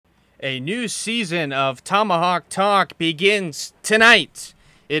A new season of Tomahawk Talk begins tonight.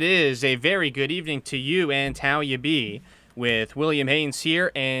 It is a very good evening to you and how you be, with William Haynes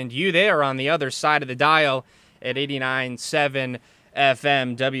here and you there on the other side of the dial at 89.7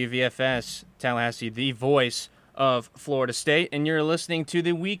 FM WVFS Tallahassee, the voice of Florida State, and you're listening to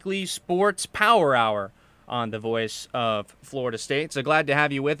the weekly Sports Power Hour on the voice of Florida State. So glad to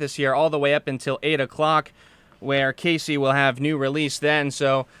have you with us here all the way up until 8 o'clock, where Casey will have new release then.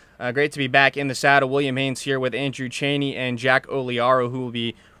 So great to be back in the saddle. William Haynes here with Andrew Cheyne and Jack Oliaro, who will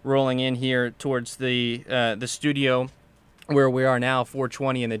be rolling in here towards the studio where we are now,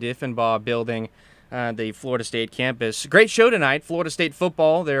 420 in the Diffenbaugh building, the Florida State campus. Great show tonight. Florida State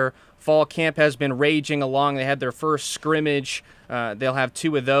football, their fall camp has been raging along. They had their first scrimmage. They'll have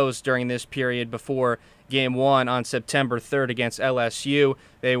two of those during this period before Game 1 on September 3rd against LSU.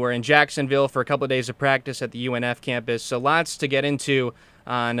 They were in Jacksonville for a couple of days of practice at the UNF campus. So lots to get into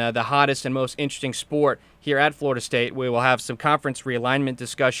on the hottest and most interesting sport here at Florida State. We will have some conference realignment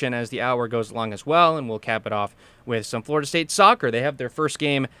discussion as the hour goes along as well, and we'll cap it off with some Florida State soccer. They have their first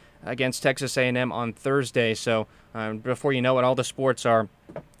game against Texas A&M on Thursday. So before you know it, all the sports are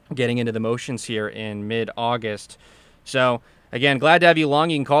getting into the motions here in mid-August. So again, glad to have you along.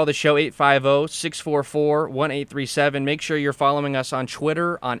 You can call the show 850-644-1837. Make sure you're following us on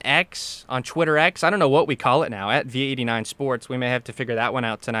Twitter, on Twitter X. I don't know what we call it now, at V89 Sports. We may have to figure that one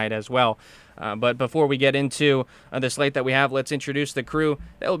out tonight as well. But before we get into the slate that we have, let's introduce the crew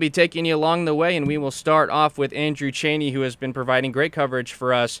that will be taking you along the way. And we will start off with Andrew Cheyne, who has been providing great coverage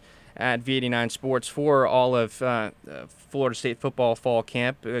for us at V89 Sports for all of Florida State football fall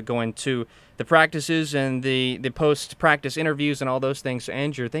camp, going to the practices and the post-practice interviews and all those things. So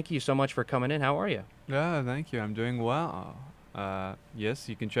Andrew, thank you so much for coming in. How are you? Yeah, thank you. I'm doing well. Yes,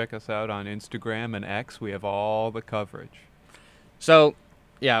 you can check us out on Instagram and X. We have all the coverage. So,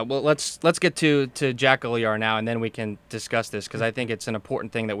 yeah, well, let's get to Jack Oliar now, and then we can discuss this, because I think it's an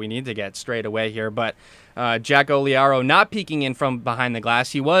important thing that we need to get straight away here. But Jack Oliaro not peeking in from behind the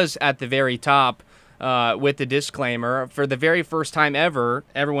glass. He was at the very top with the disclaimer. For the very first time ever,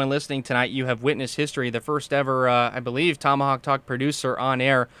 everyone listening tonight, you have witnessed history. The first ever, I believe, Tomahawk Talk producer on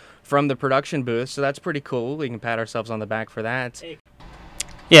air from the production booth. So that's pretty cool. We can pat ourselves on the back for that.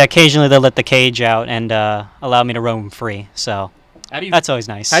 Yeah, occasionally they'll let the cage out and allow me to roam free. So that's always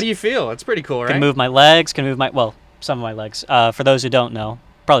nice. How do you feel? It's pretty cool, right? Can move my legs, some of my legs. For those who don't know,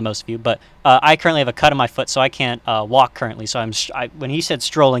 probably most of you, but I currently have a cut on my foot, so I can't walk currently. So when he said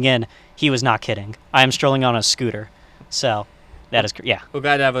strolling in, he was not kidding. I am strolling on a scooter. So that is, yeah. We're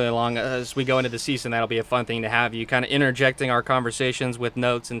glad to have you along as we go into the season. That'll be a fun thing to have you kind of interjecting our conversations with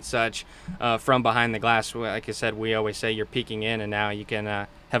notes and such from behind the glass. Like I said, we always say you're peeking in, and now you can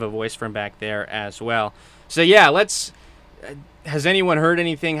have a voice from back there as well. So yeah, has anyone heard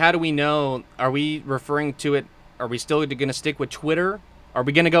anything? How do we know? Are we referring to it? Are we still going to stick with Twitter? Are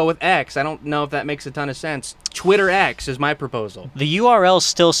we going to go with X? I don't know if that makes a ton of sense. Twitter X is my proposal. The URL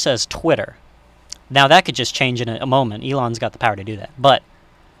still says Twitter. Now, that could just change in a moment. Elon's got the power to do that. But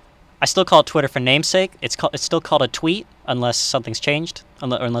I still call it Twitter for namesake. It's still called a tweet unless something's changed,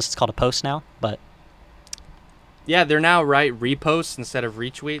 unless it's called a post now. But yeah, they're now reposts instead of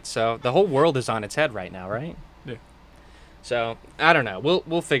retweets. So the whole world is on its head right now, right? Yeah. So I don't know.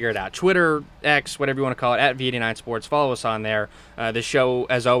 We'll figure it out. Twitter, X, whatever you want to call it, at V89 Sports. Follow us on there. The show,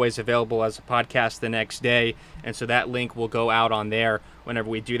 as always, available as a podcast the next day, and so that link will go out on there whenever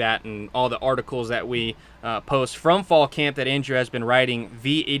we do that, and all the articles that we post from fall camp that Andrew has been writing,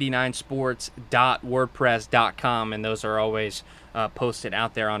 v89sports.wordpress.com, and those are always posted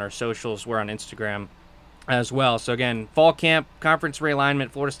out there on our socials. We're on Instagram as well. So again, fall camp, conference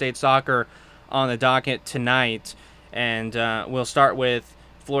realignment, Florida State soccer on the docket tonight. And we'll start with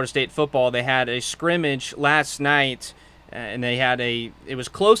Florida State football. They had a scrimmage last night, and it was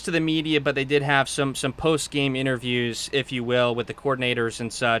close to the media, but they did have some post-game interviews, if you will, with the coordinators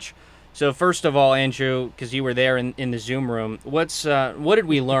and such. So first of all, Andrew, because you were there in the Zoom room, what did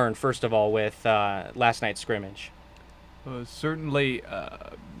we learn, first of all, with last night's scrimmage? Certainly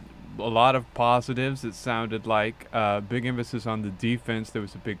a lot of positives. It sounded like big emphasis on the defense. There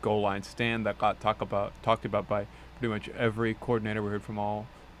was a big goal line stand that got talked about by pretty much every coordinator. We heard from all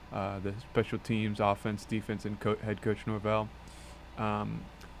the special teams, offense, defense, and head coach Norvell. There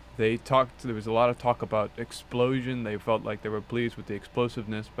was a lot of talk about explosion. They felt like they were pleased with the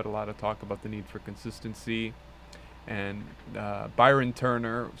explosiveness, but a lot of talk about the need for consistency. And Byron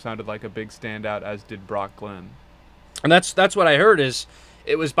Turner sounded like a big standout, as did Brock Glenn. And that's what I heard is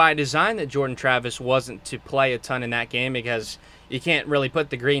it was by design that Jordan Travis wasn't to play a ton in that game because you can't really put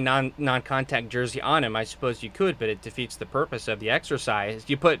the green non-contact jersey on him. I suppose you could, but it defeats the purpose of the exercise.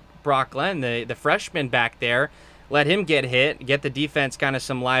 You put Brock Glenn, the freshman, back there, let him get hit, get the defense kind of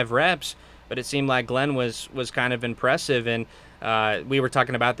some live reps, but it seemed like Glenn was kind of impressive, and we were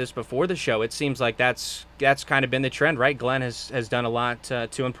talking about this before the show. It seems like that's kind of been the trend, right? Glenn has done a lot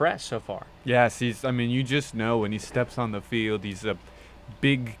to impress so far. Yes, you just know when he steps on the field, he's a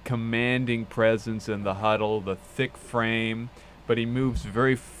big commanding presence in the huddle, the thick frame, but he moves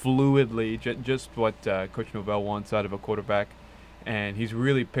very fluidly, just what Coach Novell wants out of a quarterback. And he's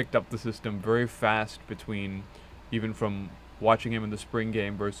really picked up the system very fast even from watching him in the spring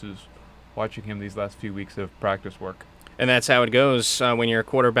game versus watching him these last few weeks of practice work. And that's how it goes when you're a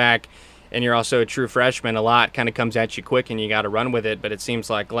quarterback and you're also a true freshman. A lot kind of comes at you quick and you got to run with it, but it seems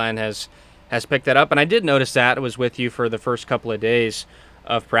like Glenn has picked that up. And I did notice that. I was with you for the first couple of days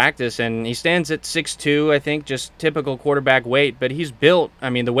of practice, and he stands at 6'2", I think, just typical quarterback weight, but he's built.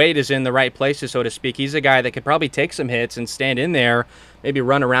 The weight is in the right places, so to speak. He's a guy that could probably take some hits and stand in there, maybe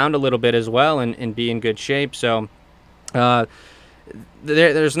run around a little bit as well and be in good shape. So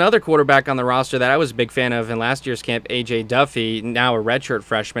there's another quarterback on the roster that I was a big fan of in last year's camp, A.J. Duffy, now a redshirt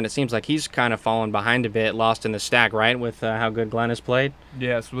freshman. It seems like he's kind of fallen behind a bit, lost in the stack, right, with how good Glenn has played?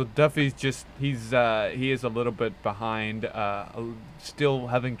 Yes, well, Duffy's he is a little bit behind, still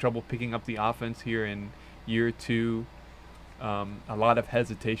having trouble picking up the offense here in year 2. A lot of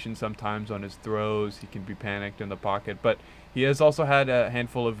hesitation sometimes on his throws. He can be panicked in the pocket, but he has also had a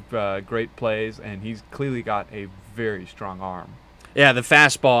handful of great plays, and he's clearly got a very strong arm. Yeah, the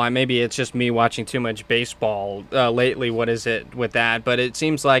fastball, maybe it's just me watching too much baseball lately. What is it with that? But it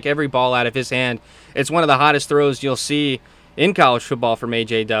seems like every ball out of his hand, it's one of the hottest throws you'll see in college football from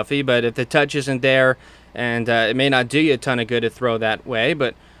A.J. Duffy. But if the touch isn't there, and it may not do you a ton of good to throw that way,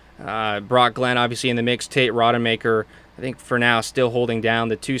 but Brock Glenn obviously in the mix. Tate Rodemaker, I think for now, still holding down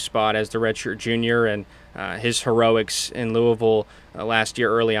the 2 spot as the redshirt junior, and his heroics in Louisville last year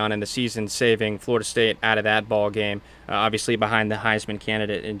early on in the season, saving Florida State out of that ball game. Obviously behind the Heisman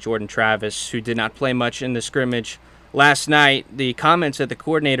candidate in Jordan Travis, who did not play much in the scrimmage last night. The comments that the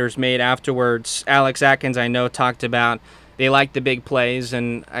coordinators made afterwards, Alex Atkins, I know, talked about they like the big plays,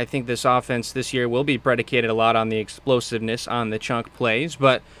 and I think this offense this year will be predicated a lot on the explosiveness on the chunk plays,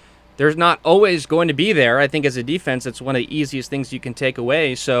 but there's not always going to be there. I think as a defense, it's one of the easiest things you can take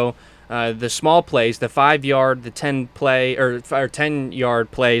away. So the small plays, the 5-yard, the 10-play or 10-yard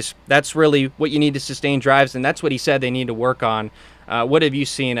plays, that's really what you need to sustain drives, and that's what he said they need to work on. What have you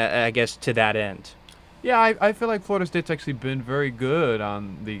seen, I guess, to that end? Yeah, I feel like Florida State's actually been very good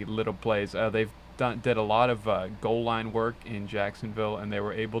on the little plays. They've did a lot of goal line work in Jacksonville, and they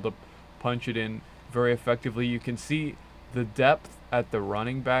were able to punch it in very effectively. You can see the depth at the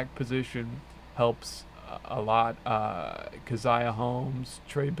running back position helps a lot. Keziah Holmes,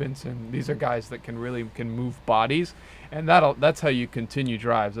 Trey Benson, these are guys that can move bodies, and that's how you continue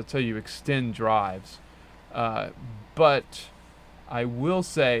drives. That's how you extend drives. But I will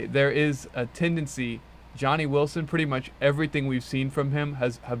say there is a tendency. Johnny Wilson, pretty much everything we've seen from him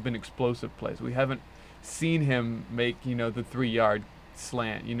have been explosive plays. We haven't seen him make the 3-yard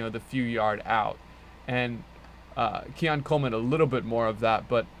slant, the few yard out, and Keon Coleman a little bit more of that.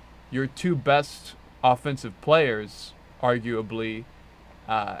 But your 2 best offensive players, arguably,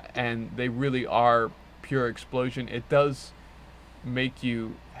 and they really are pure explosion. It does make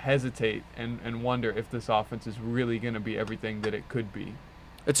you hesitate and wonder if this offense is really going to be everything that it could be.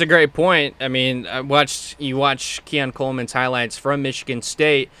 It's a great point. You watch Keon Coleman's highlights from Michigan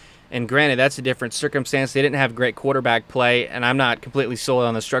State, and granted, that's a different circumstance. They didn't have great quarterback play, and I'm not completely sold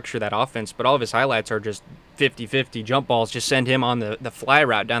on the structure of that offense, but all of his highlights are just 50-50 jump balls. Just send him on the fly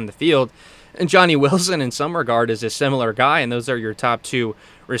route down the field. And Johnny Wilson, in some regard, is a similar guy, and those are your top 2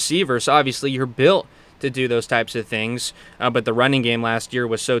 receivers. Obviously, you're built to do those types of things, but the running game last year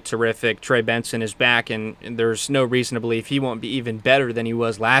was so terrific. Trey Benson is back, and there's no reason to believe he won't be even better than he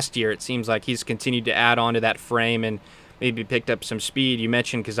was last year. It seems like he's continued to add on to that frame and maybe picked up some speed. You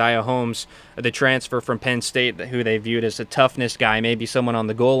mentioned Keziah Holmes, the transfer from Penn State, who they viewed as a toughness guy, maybe someone on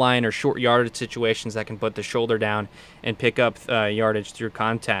the goal line or short yardage situations that can put the shoulder down and pick up yardage through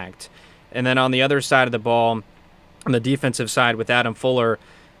contact. And then on the other side of the ball, on the defensive side with Adam Fuller,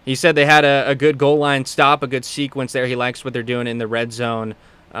 he said they had a good goal line stop, a good sequence there. He likes what they're doing in the red zone.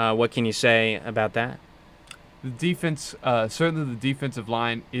 What can you say about that? The defense, certainly the defensive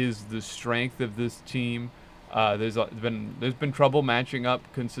line is the strength of this team. There's been trouble matching up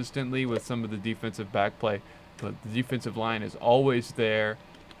consistently with some of the defensive back play, but the defensive line is always there.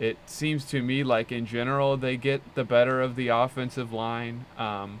 it seems to me like in general they get the better of the offensive line.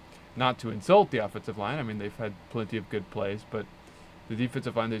 Not to insult the offensive line. I mean, they've had plenty of good plays, but the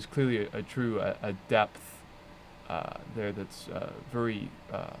defensive line, there's clearly a true depth there that's very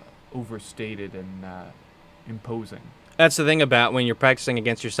overstated and imposing. That's the thing about when you're practicing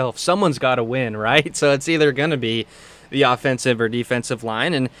against yourself. Someone's got to win, right? So it's either going to be the offensive or defensive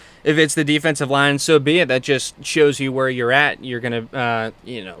line. And if it's the defensive line, so be it. That just shows you where you're at. You're going to,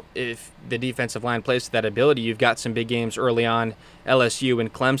 if the defensive line plays to that ability, you've got some big games early on, LSU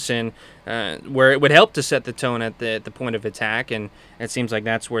and Clemson, where it would help to set the tone at the point of attack. And it seems like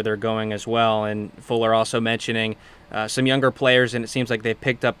that's where they're going as well. And Fuller also mentioning some younger players, and it seems like they've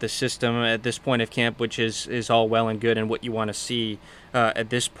picked up the system at this point of camp, which is all well and good and what you want to see at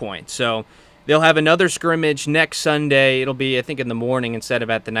this point. So they'll have another scrimmage next Sunday. It'll be, I think, in the morning instead of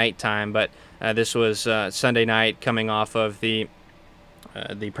at the nighttime, but this was Sunday night coming off of the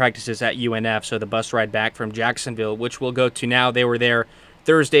practices at UNF, so the bus ride back from Jacksonville, which we'll go to now. They were there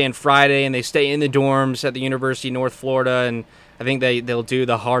Thursday and Friday, and they stay in the dorms at the University of North Florida, and I think they'll do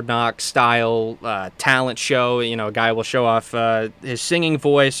the Hard Knock style talent show. You know, a guy will show off his singing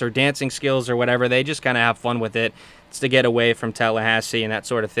voice or dancing skills or whatever. They just kind of have fun with it. It's to get away from Tallahassee and that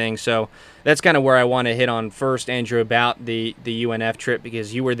sort of thing. So that's kind of where I want to hit on first, Andrew, about the UNF trip,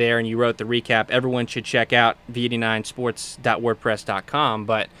 because you were there and you wrote the recap. Everyone should check out v89sports.wordpress.com.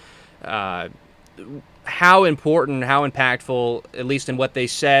 But how important, how impactful, at least in what they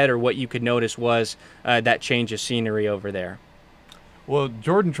said or what you could notice, was that change of scenery over there? Well,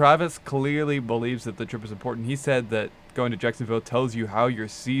 Jordan Travis clearly believes that the trip is important. He said that going to Jacksonville tells you how your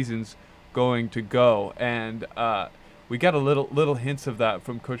season's going to go, and we got a little hints of that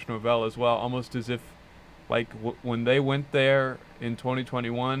from Coach Norvell as well, almost as if like when they went there in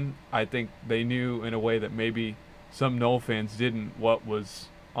 2021, I think they knew in a way that maybe some Noel fans didn't what was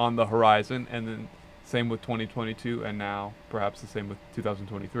on the horizon, and then same with 2022, and now perhaps the same with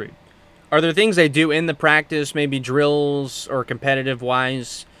 2023. Are there things they do in the practice, maybe drills or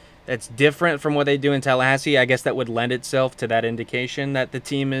competitive-wise, that's different from what they do in Tallahassee? I guess that would lend itself to that indication that the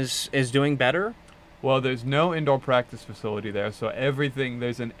team is doing better? Well, there's no indoor practice facility there, so everything,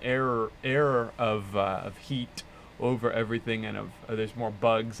 there's an air of heat over everything, and there's more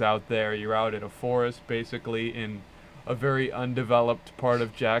bugs out there. You're out in a forest, basically, in a very undeveloped part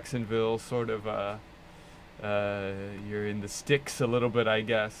of Jacksonville, sort of you're in the sticks a little bit, I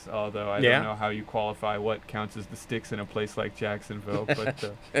guess, although I don't know how you qualify what counts as the sticks in a place like Jacksonville.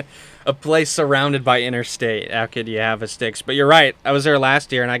 But a place surrounded by interstate. How could you have a sticks? But you're right. I was there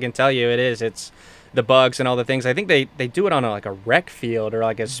last year, and I can tell you it's the bugs and all the things. I think they do it on a rec field or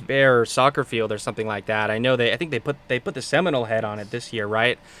like a spare soccer field or something like that. I know I think they put the Seminole head on it this year,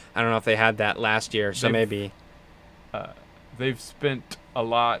 right? I don't know if they had that last year, so maybe. They've spent a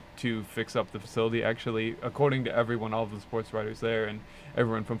lot to fix up the facility, actually, according to everyone, all of the sports writers there and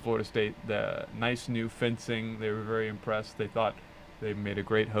everyone from Florida State. The nice new fencing, they were very impressed. They thought they made a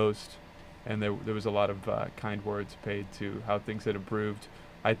great host, and there was a lot of kind words paid to how things had improved.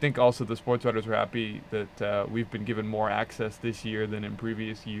 I think also the sports writers were happy that we've been given more access this year than in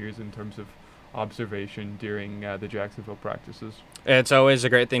previous years in terms of observation during the Jacksonville practices. It's always a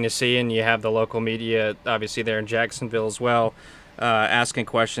great thing to see, and you have the local media, obviously, there in Jacksonville as well, asking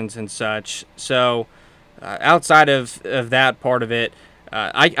questions and such. So outside of that part of it,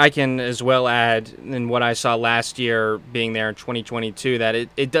 I can as well add, in what I saw last year being there in 2022, that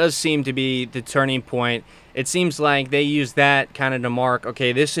it does seem to be the turning point. It seems like they use that kind of to mark,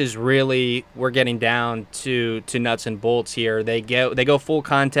 okay, this is really, we're getting down to nuts and bolts here. They go full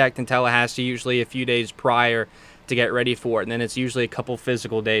contact in Tallahassee usually a few days prior to get ready for it, and then it's usually a couple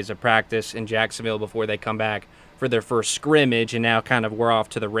physical days of practice in Jacksonville before they come back for their first scrimmage, and now kind of we're off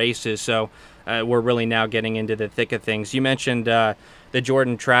to the races. So we're really now getting into the thick of things. You mentioned the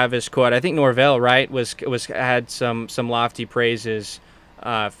Jordan Travis quote. I think Norvell, right, had some lofty praises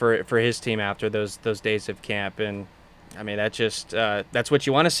for his team after those days of camp, and I mean that's what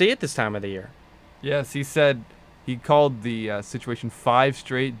you want to see at this time of the year. Yes, he said he called the situation 5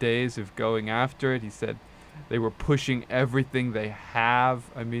 straight days of going after it. He said they were pushing everything they have.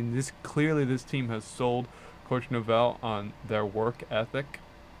 I mean, this team has sold Coach Norvell on their work ethic,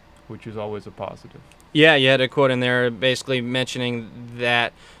 which is always a positive. Yeah, you had a quote in there basically mentioning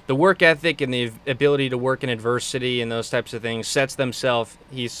that the work ethic and the ability to work in adversity and those types of things sets themselves,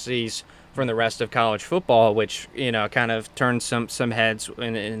 he sees, from the rest of college football, which, kind of turns some heads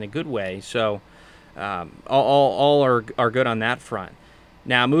in a good way. So all are good on that front.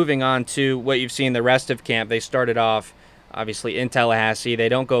 Now, moving on to what you've seen the rest of camp, they started off, obviously, in Tallahassee. They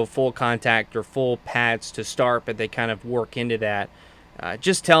don't go full contact or full pads to start, but they kind of work into that.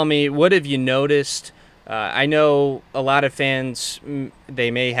 Just tell me, what have you noticed? I know a lot of fans,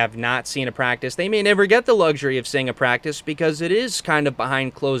 they may have not seen a practice. They may never get the luxury of seeing a practice because it is kind of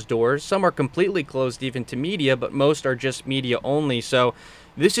behind closed doors. Some are completely closed even to media, but most are just media only. So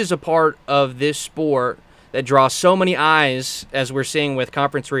this is a part of this sport that draws so many eyes, as we're seeing with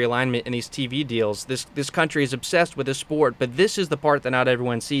conference realignment and these TV deals. This country is obsessed with this sport, but this is the part that not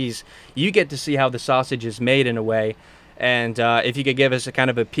everyone sees. You get to see how the sausage is made in a way. And if you could give us a kind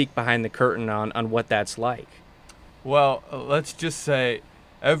of a peek behind the curtain on what that's like. Well, let's just say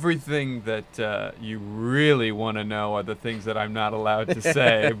everything that you really want to know are the things that I'm not allowed to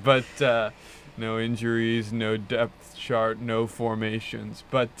say. But no injuries, no depth chart, no formations.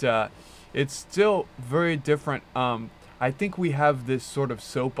 But it's still very different. I think we have this sort of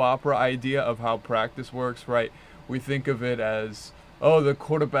soap opera idea of how practice works, right? We think of it as, oh, the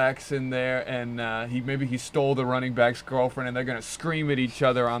quarterback's in there, and maybe he stole the running back's girlfriend, and they're going to scream at each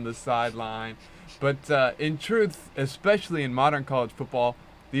other on the sideline. But in truth, especially in modern college football,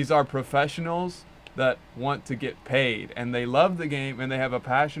 these are professionals that want to get paid, and they love the game, and they have a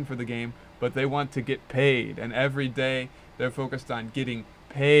passion for the game, but they want to get paid, and every day they're focused on getting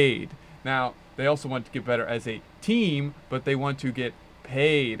paid. Now, they also want to get better as a team, but they want to get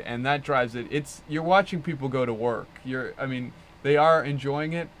paid, and that drives it. You're watching people go to work. They are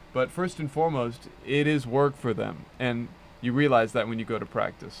enjoying it, but first and foremost, it is work for them, and you realize that when you go to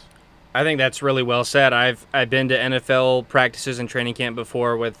practice. I think that's really well said. I've been to NFL practices and training camp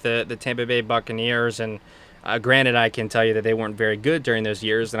before with the Tampa Bay Buccaneers, and granted, I can tell you that they weren't very good during those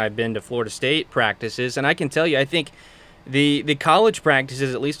years, and I've been to Florida State practices, and I can tell you, I think the college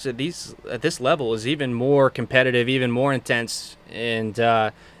practices, at least at this level, is even more competitive, even more intense, and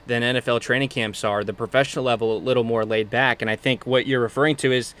than NFL training camps are. The professional level, a little more laid back. And I think what you're referring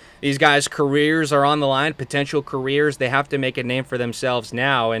to is these guys' careers are on the line, potential careers. They have to make a name for themselves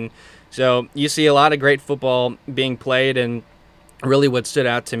now. And so you see a lot of great football being played. And really what stood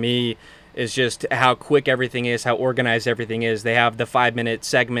out to me is just how quick everything is, how organized everything is. They have the 5-minute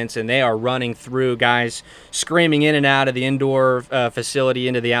segments, and they are running through, guys screaming in and out of the indoor facility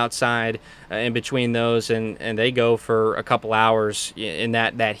into the outside in between those, and they go for a couple hours in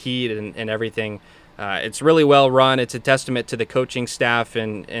that heat and everything. It's really well run. It's a testament to the coaching staff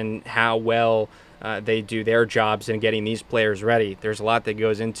and how well they do their jobs in getting these players ready. There's a lot that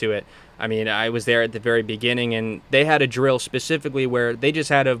goes into it. I mean, I was there at the very beginning, and they had a drill specifically where they just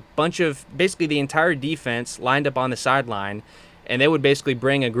had a bunch of, basically the entire defense lined up on the sideline, and they would basically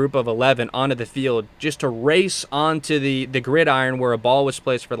bring a group of 11 onto the field just to race onto the gridiron where a ball was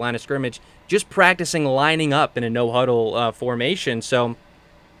placed for the line of scrimmage, just practicing lining up in a no-huddle formation. So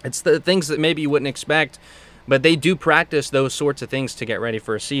it's the things that maybe you wouldn't expect, but they do practice those sorts of things to get ready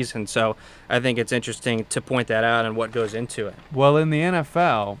for a season. So I think it's interesting to point that out and what goes into it. Well, in the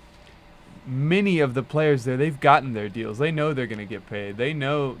NFL, many of the players there, they've gotten their deals. They know they're going to get paid. They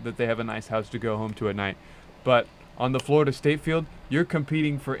know that they have a nice house to go home to at night. But on the Florida State field, you're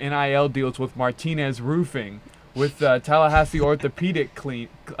competing for NIL deals with Martinez Roofing, with Tallahassee Orthopedic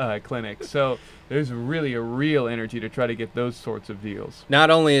Clinic. So there's really a real energy to try to get those sorts of deals. Not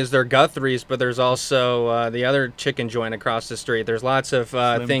only is there Guthrie's, but there's also the other chicken joint across the street. There's lots of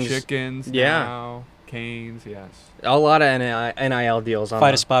Slim things. Chickens now. Canes, yes. A lot of NIL deals on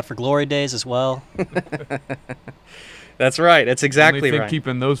Find a spot for Glory Days as well. That's right. That's exactly Only right.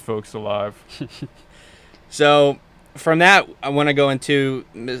 Keeping those folks alive. So from that, I want to go into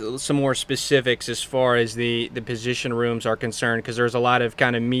some more specifics as far as the position rooms are concerned, because there's a lot of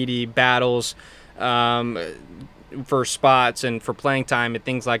kind of meaty battles for spots and for playing time and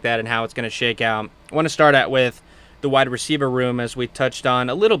things like that and how it's going to shake out. I want to start out with the wide receiver room, as we touched on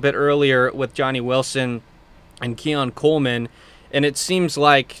a little bit earlier with Johnny Wilson and Keon Coleman, and it seems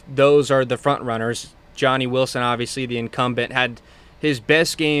like those are the front runners. Johnny Wilson, obviously the incumbent, had his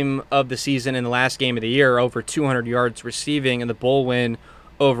best game of the season in the last game of the year, over 200 yards receiving in the bowl win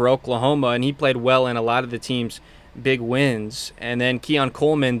over Oklahoma, and he played well in a lot of the team's big wins. And then Keon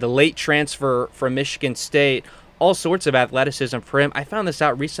Coleman, the late transfer from Michigan State, all sorts of athleticism for him. I found this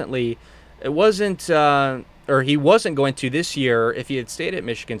out recently. It wasn't he wasn't going to this year if he had stayed at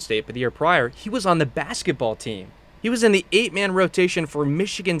Michigan State, but the year prior, he was on the basketball team. He was in the 8-man rotation for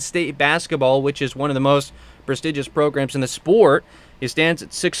Michigan State basketball, which is one of the most prestigious programs in the sport. He stands at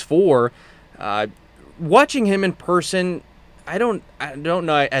 6'4". Watching him in person, I don't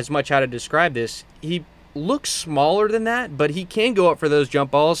know as much how to describe this. He looks smaller than that, but he can go up for those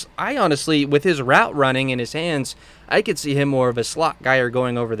jump balls. I honestly, with his route running in his hands, I could see him more of a slot guy or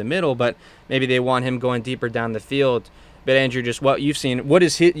going over the middle, but maybe they want him going deeper down the field. But Andrew, just what you've seen, what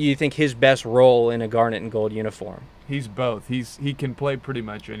is you think his best role in a garnet and gold uniform? He's both. He can play pretty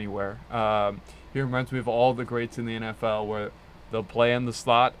much anywhere. He reminds me of all the greats in the NFL where they'll play in the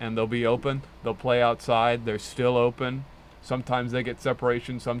slot and they'll be open. They'll play outside. They're still open. Sometimes they get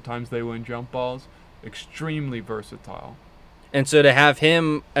separation. Sometimes they win jump balls. Extremely versatile. And so to have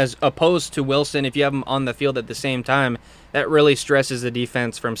him as opposed to Wilson, if you have him on the field at the same time, that really stresses the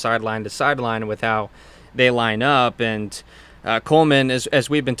defense from sideline to sideline with how they line up. And Coleman, as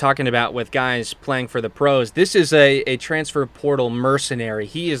we've been talking about with guys playing for the pros, this is a transfer portal mercenary.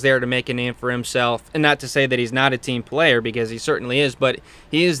 He is there to make a name for himself, and not to say that he's not a team player, because he certainly is, but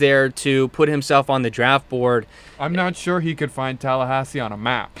he is there to put himself on the draft board. I'm not sure he could find Tallahassee on a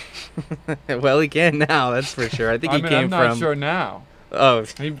map. Well, he can now, that's for sure. I think I'm not sure now. Oh, I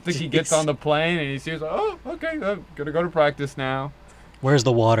think he gets on the plane and he sees, oh, okay, I'm going to go to practice now. Where's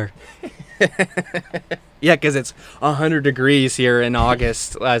the water? Yeah, because it's 100 degrees here in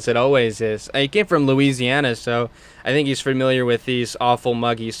August, as it always is. He came from Louisiana, so I think he's familiar with these awful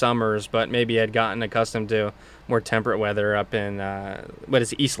muggy summers, but maybe had gotten accustomed to more temperate weather up in,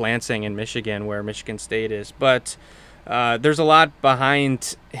 East Lansing in Michigan, where Michigan State is. But there's a lot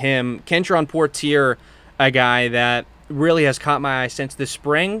behind him. Kentron Portier, a guy that really has caught my eye since the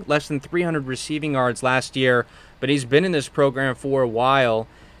spring, less than 300 receiving yards last year, but he's been in this program for a while.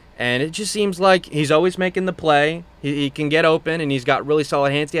 And it just seems like he's always making the play. He can get open, and he's got really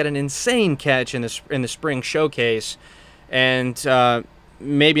solid hands. He had an insane catch in the spring showcase. And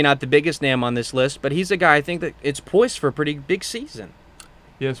maybe not the biggest name on this list, but he's a guy I think that it's poised for a pretty big season.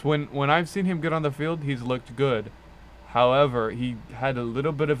 Yes, when I've seen him get on the field, he's looked good. However, he had a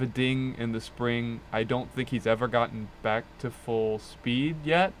little bit of a ding in the spring. I don't think he's ever gotten back to full speed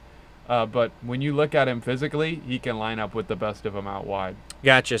yet. But when you look at him physically, he can line up with the best of them out wide.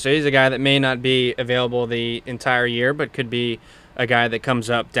 Gotcha. So he's a guy that may not be available the entire year, but could be a guy that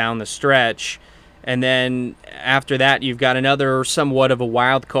comes up down the stretch. And then after that, you've got another somewhat of a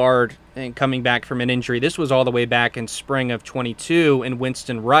wild card and coming back from an injury. This was all the way back in spring of 22, and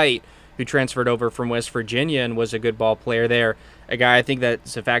Winston Wright, who transferred over from West Virginia and was a good ball player there. A guy I think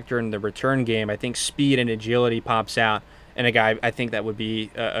that's a factor in the return game. I think speed and agility pops out. And a guy I think that would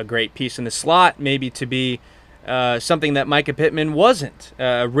be a great piece in the slot, maybe to be something that Micah Pittman wasn't,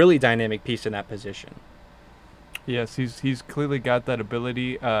 a really dynamic piece in that position. Yes, he's clearly got that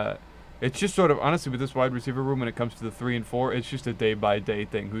ability. It's just sort of, honestly, with this wide receiver room when it comes to the 3 and 4, it's just a day-by-day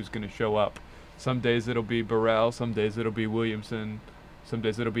thing, who's going to show up. Some days it'll be Burrell, some days it'll be Williamson, some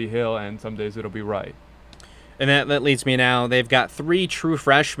days it'll be Hill, and some days it'll be Wright. And that leads me now, they've got 3 true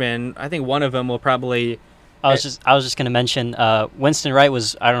freshmen. I think one of them will probably... I was just going to mention Winston Wright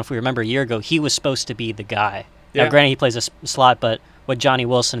was, I don't know if we remember a year ago, he was supposed to be the guy. Yeah. Now, granted, he plays a slot, but with Johnny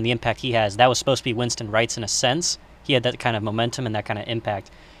Wilson and the impact he has, that was supposed to be Winston Wright's in a sense. He had that kind of momentum and that kind of impact.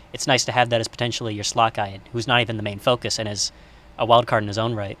 It's nice to have that as potentially your slot guy, who's not even the main focus and is a wild card in his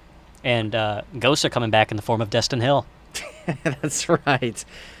own right. And ghosts are coming back in the form of Destin Hill. That's right.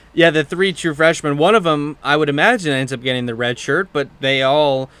 Yeah, the 3 true freshmen, one of them, I would imagine, ends up getting the red shirt, but they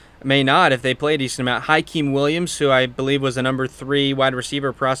all... may not if they play a decent amount. Hakeem Williams, who I believe was the number 3 wide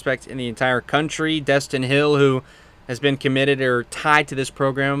receiver prospect in the entire country. Destin Hill, who has been committed or tied to this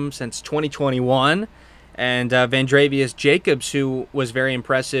program since 2021. And Vandravius Jacobs, who was very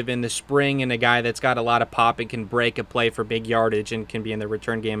impressive in the spring, and a guy that's got a lot of pop and can break a play for big yardage and can be in the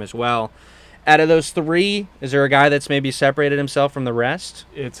return game as well. Out of those 3, is there a guy that's maybe separated himself from the rest?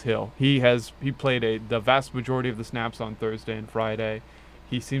 It's Hill. He played the vast majority of the snaps on Thursday and Friday.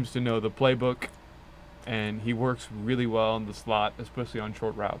 He seems to know the playbook, and he works really well in the slot, especially on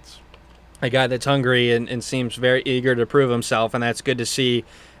short routes. A guy that's hungry and seems very eager to prove himself, and that's good to see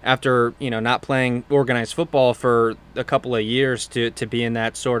after not playing organized football for a couple of years to be in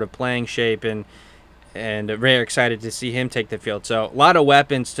that sort of playing shape, and very excited to see him take the field. So a lot of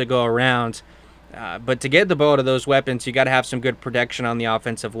weapons to go around, but to get the ball to those weapons, you got to have some good protection on the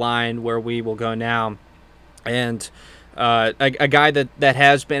offensive line, where we will go now. And a guy that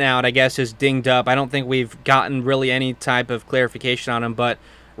has been out, I guess, is dinged up. I don't think we've gotten really any type of clarification on him, but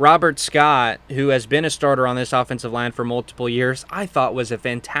Robert Scott, who has been a starter on this offensive line for multiple years, I thought was a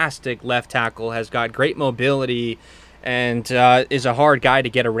fantastic left tackle, has got great mobility, and is a hard guy to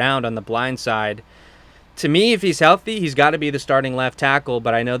get around on the blind side. To me, if he's healthy, he's got to be the starting left tackle,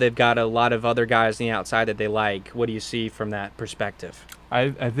 but I know they've got a lot of other guys on the outside that they like. What do you see from that perspective? I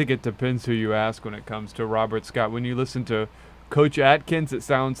think it depends who you ask when it comes to Robert Scott. When you listen to Coach Atkins, it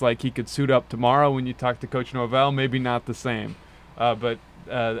sounds like he could suit up tomorrow. When you talk to Coach Norvell, maybe not the same. But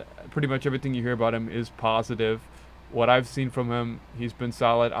pretty much everything you hear about him is positive. What I've seen from him, he's been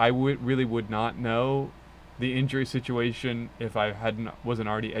solid. I really would not know the injury situation if I wasn't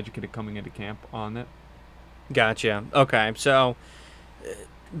already educated coming into camp on it. Gotcha. Okay, so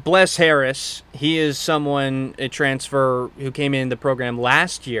Bless Harris, he is someone, a transfer who came in the program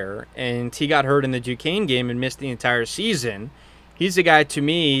last year, and he got hurt in the Duquesne game and missed the entire season. He's a guy, to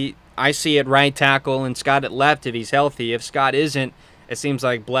me, I see at right tackle and Scott at left if he's healthy. If Scott isn't, it seems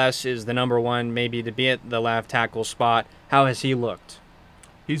like Bless is the number one maybe to be at the left tackle spot. How has he looked?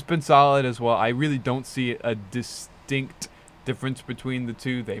 He's been solid as well. I really don't see a distinct difference between the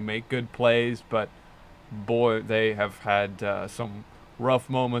two. They make good plays, but boy, they have had some rough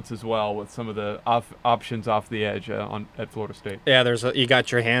moments as well with some of the options off the edge at Florida State. Yeah, you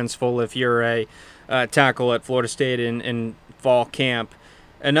got your hands full if you're a tackle at Florida State in fall camp.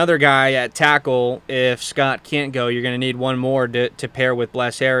 Another guy at tackle, if Scott can't go, you're going to need one more to pair with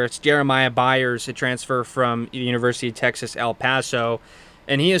Bless Harris. Jeremiah Byers, a transfer from the University of Texas, El Paso.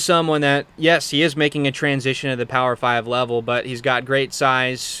 And he is someone that, yes, he is making a transition to the Power 5 level, but he's got great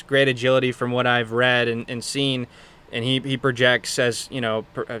size, great agility from what I've read and seen, and he projects as, a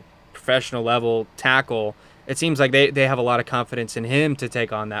professional level tackle. It seems like they have a lot of confidence in him to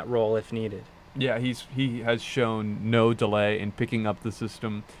take on that role if needed. Yeah, he has shown no delay in picking up the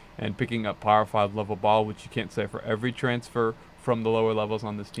system and picking up Power 5 level ball, which you can't say for every transfer from the lower levels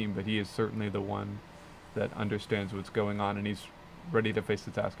on this team, but he is certainly the one that understands what's going on, and he's ready to face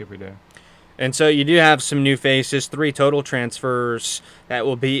the task every day. And so you do have some new faces, 3 total transfers that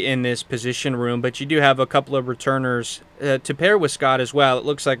will be in this position room, but you do have a couple of returners to pair with Scott as well. It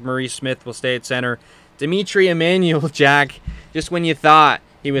looks like Maurice Smith will stay at center. Dimitri Emmanuel, Jack, just when you thought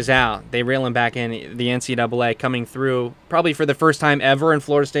he was out, they reel him back in. The NCAA coming through probably for the first time ever in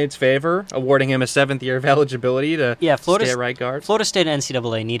Florida State's favor, awarding him a 7th year of eligibility to stay at right guard. Florida State and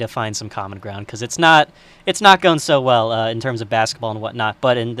NCAA need to find some common ground because it's not going so well in terms of basketball and whatnot.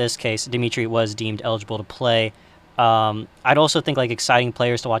 But in this case, Dimitri was deemed eligible to play. I'd also think exciting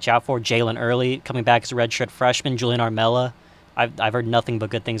players to watch out for. Jalen Early coming back as a redshirt freshman. Julian Armella. I've heard nothing but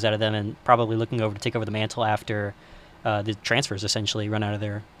good things out of them, and probably looking over to take over the mantle after the transfers essentially run out of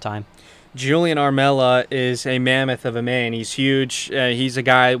their time. Julian Armella is a mammoth of a man. He's huge. He's a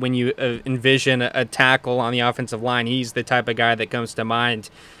guy, when you envision a tackle on the offensive line, he's the type of guy that comes to mind.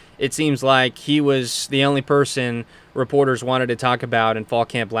 It seems like he was the only person reporters wanted to talk about in fall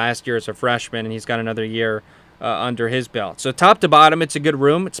camp last year as a freshman, and he's got another year under his belt. So top to bottom, it's a good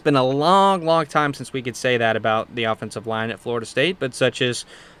room. It's been a long, long time since we could say that about the offensive line at Florida State, but such is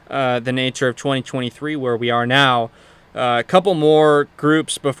the nature of 2023 where we are now. A couple more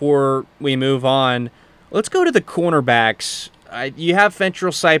groups before we move on. Let's go to the cornerbacks. You have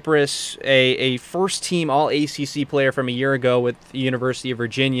Fentrell Cypress, a first-team All-ACC player from a year ago with the University of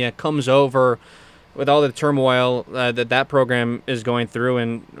Virginia, comes over with all the turmoil that program is going through,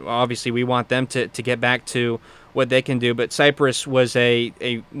 and obviously we want them to get back to what they can do. But Cypress was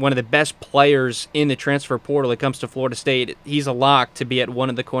one of the best players in the transfer portal. It comes to Florida State. He's a lock to be at one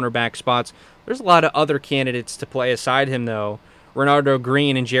of the cornerback spots. There's a lot of other candidates to play aside him, though. Renardo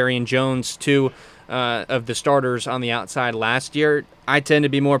Green and Jarian Jones, 2 of the starters on the outside last year. I tend to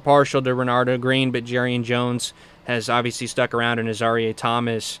be more partial to Renardo Green, but Jarian Jones has obviously stuck around, and Azaria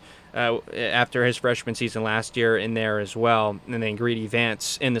Thomas after his freshman season last year in there as well. And then Greedy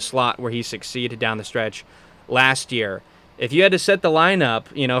Vance in the slot where he succeeded down the stretch last year. If you had to set the lineup,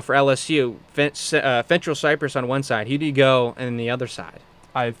 for LSU, Fentrell Cypress on one side, who do you go on the other side?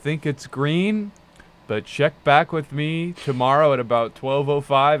 I think it's Green, but check back with me tomorrow at about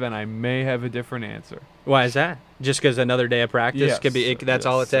 12:05, and I may have a different answer. Why is that? Just because another day of practice? Yes. That's Yes.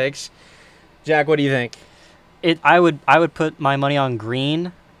 all it takes? Jack, what do you think? I would put my money on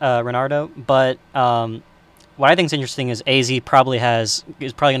Green, Renardo, but what I think is interesting is AZ is probably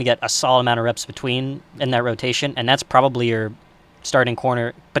going to get a solid amount of reps in that rotation, and that's probably your starting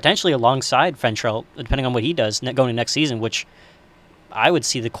corner, potentially alongside Fentrell, depending on what he does going into next season, which I would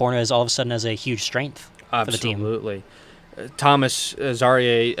see the corner as all of a sudden as a huge strength for the team. Absolutely. Thomas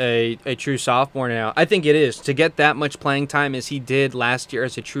Azaria, a true sophomore now. I think it is. To get that much playing time as he did last year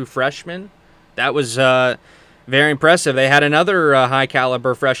as a true freshman, that was very impressive. They had another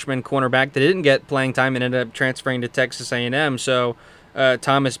high-caliber freshman cornerback that didn't get playing time and ended up transferring to Texas A&M, so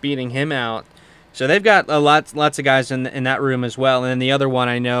Thomas beating him out. So they've got lots of guys in that room as well. And then the other one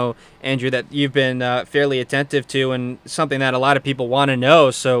I know, Andrew, that you've been fairly attentive to and something that a lot of people want to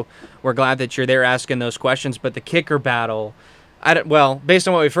know, so we're glad that you're there asking those questions. But the kicker battle, based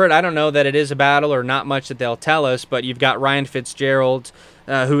on what we've heard, I don't know that it is a battle or not much that they'll tell us, but you've got Ryan Fitzgerald,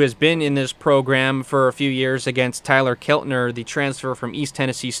 who has been in this program for a few years, against Tyler Keltner, the transfer from East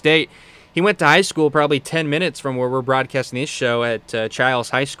Tennessee State. He went to high school probably 10 minutes from where we're broadcasting this show at Childs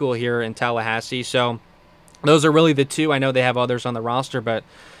High School here in Tallahassee. So Those are really the two. I know they have others on the roster, but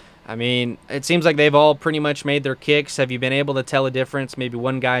I mean, it seems like they've all pretty much made their kicks. Have you been able to tell a difference? Maybe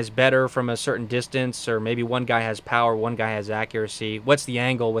one guy's better from a certain distance, or maybe one guy has power, one guy has accuracy. What's the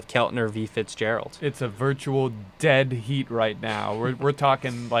angle with Keltner v. Fitzgerald? It's a virtual dead heat right now. We're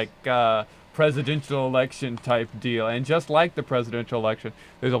talking like presidential election type deal. And just like the presidential election,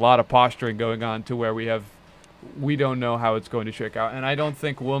 there's a lot of posturing going on to where we don't know how it's going to shake out. And I don't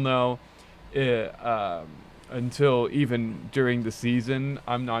think we'll know until even during the season.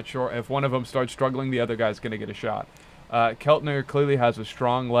 I'm not sure. If one of them starts struggling, the other guy's going to get a shot. Keltner clearly has a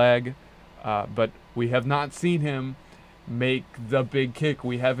strong leg, but we have not seen him make the big kick.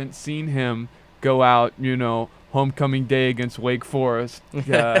 We haven't seen him go out, homecoming day against Wake Forest,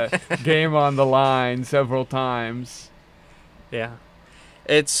 game on the line several times. Yeah.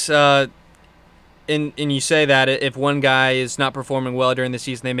 It's and you say that if one guy is not performing well during the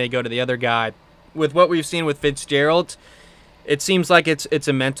season, they may go to the other guy. With what we've seen with Fitzgerald, it seems like it's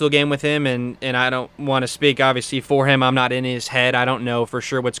a mental game with him, and I don't want to speak, obviously, for him. I'm not in his head. I don't know for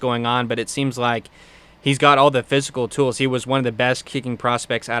sure what's going on, but it seems like he's got all the physical tools. He was one of the best kicking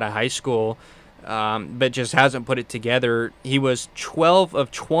prospects out of high school, but just hasn't put it together. He was 12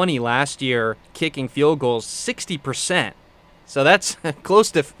 of 20 last year, kicking field goals, 60%. So that's close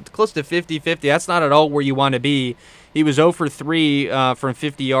to 50-50. That's not at all where you want to be. He was 0 for 3 from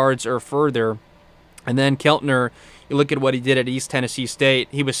 50 yards or further. And then Keltner, you look at what he did at East Tennessee State,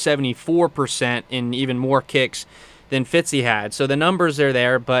 he was 74% in even more kicks than Fitzy had. So the numbers are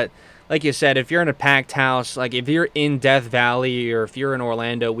there, but like you said, if you're in a packed house, like if you're in Death Valley or if you're in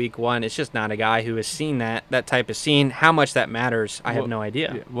Orlando week 1, it's just not a guy who has seen that type of scene. How much that matters, I have no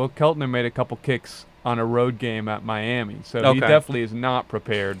idea. Yeah, well, Keltner made a couple kicks on a road game at Miami, so Okay. He definitely is not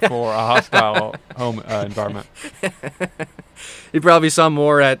prepared for a hostile home environment. He probably saw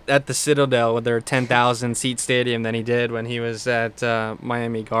more at the Citadel with their 10,000-seat stadium than he did when he was at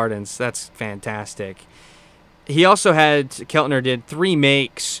Miami Gardens. That's fantastic. He also Keltner did 3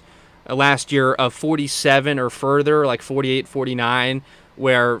 makes last year of 47 or further, like 48, 49,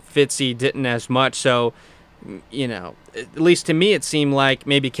 where Fitzy didn't as much. So, at least to me it seemed like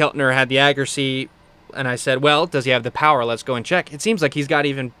maybe Keltner had the accuracy, and I said, well, does he have the power? Let's go and check. It seems like he's got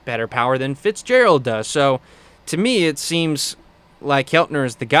even better power than Fitzgerald does. So to me, it seems like Keltner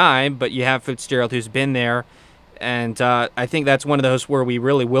is the guy, but you have Fitzgerald who's been there. And I think that's one of those where we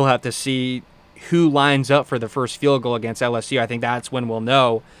really will have to see who lines up for the first field goal against LSU. I think that's when we'll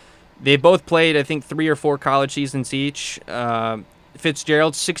know. They both played, I think, 3 or 4 college seasons each.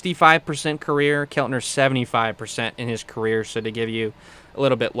 Fitzgerald, 65% career. Keltner, 75% in his career. So to give you a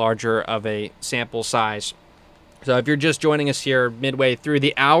little bit larger of a sample size. So if you're just joining us here midway through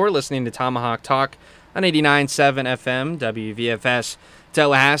the hour, listening to Tomahawk Talk on 89.7 FM, WVFS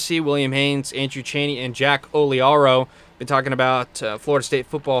Tallahassee, William Haynes, Andrew Cheyne, and Jack Oliaro been talking about Florida State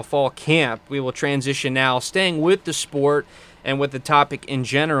football fall camp. We will transition now, staying with the sport and with the topic in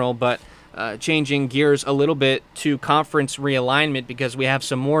general, but changing gears a little bit to conference realignment because we have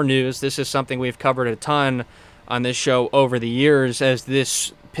some more news. This is something we've covered a ton on this show over the years as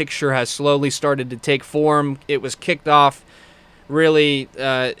this picture has slowly started to take form. It was kicked off really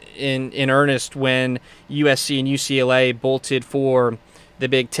in earnest when USC and UCLA bolted for the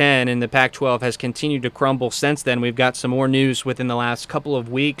Big Ten, and the Pac-12 has continued to crumble since then. We've got some more news within the last couple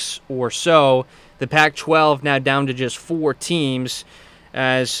of weeks or so. The Pac-12 now down to just 4 teams,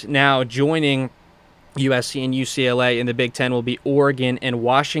 as now joining USC and UCLA in the Big Ten will be Oregon and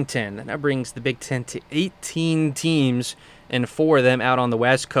Washington. And that brings the Big Ten to 18 teams, and 4 of them out on the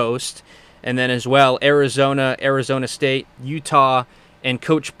West Coast. And then as well, Arizona, Arizona State, Utah, and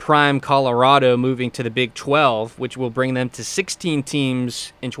Coach Prime Colorado moving to the Big 12, which will bring them to 16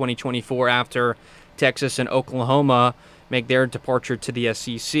 teams in 2024 after Texas and Oklahoma make their departure to the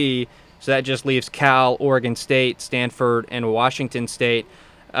SEC. So that just leaves Cal, Oregon State, Stanford, and Washington State.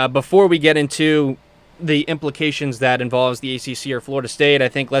 Before we get into the implications that involves the ACC or Florida State, I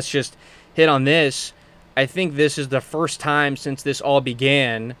think let's just hit on this. I think this is the first time since this all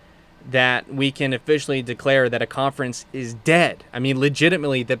began that we can officially declare that a conference is dead. I mean,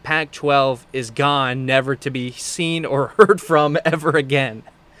 legitimately, the Pac-12 is gone, never to be seen or heard from ever again.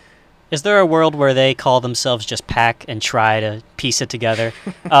 Is there a world where they call themselves just Pac and try to piece it together?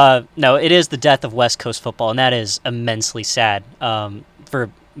 No, it is the death of West Coast football, and that is immensely sad for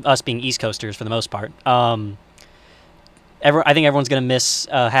us being East Coasters for the most part. I think everyone's going to miss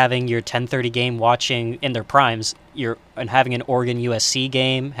having your 10:30 game watching in their primes, and having an Oregon USC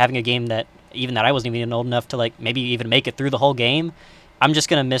game, having a game that I wasn't even old enough to maybe even make it through the whole game. I'm just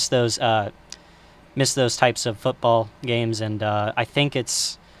going to miss those types of football games, and I think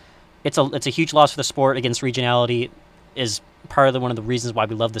it's it's a huge loss for the sport. Against regionality is part of one of the reasons why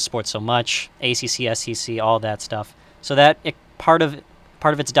we love the sport so much. ACC, SEC, all that stuff. So that part of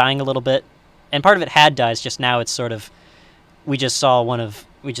it's dying a little bit, and part of it had died. Just now it's sort of we just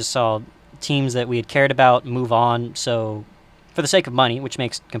saw teams that we had cared about move on. So for the sake of money, which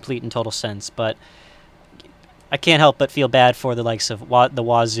makes complete and total sense, but I can't help but feel bad for the likes of the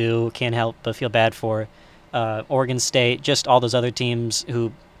Wazoo. Can't help but feel bad for Oregon State, just all those other teams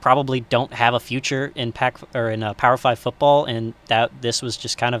who probably don't have a future in Power 5 football, and that this was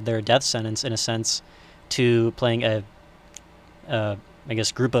just kind of their death sentence in a sense to playing I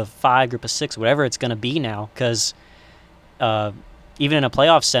guess group of 5, group of 6, whatever it's going to be now. Because even in a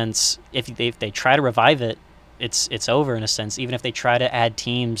playoff sense, if they try to revive it, it's over in a sense. Even if they try to add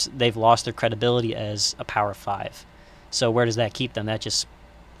teams, they've lost their credibility as a Power 5. So where does that keep them? That just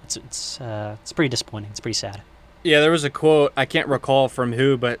it's pretty disappointing. It's pretty sad. Yeah, there was a quote, I can't recall from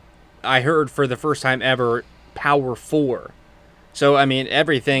who, but I heard for the first time ever, Power 4. So, I mean,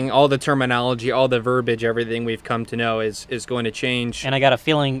 everything, all the terminology, all the verbiage, everything we've come to know is going to change. And I got a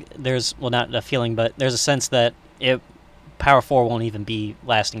feeling not a feeling, but there's a sense that Power 4 won't even be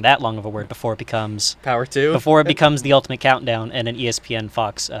lasting that long of a word before it becomes Power 2? Before it becomes the ultimate countdown in an ESPN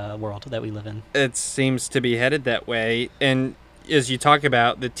Fox world that we live in. It seems to be headed that way. And as you talk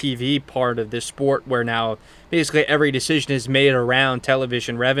about the TV part of this sport, where now basically every decision is made around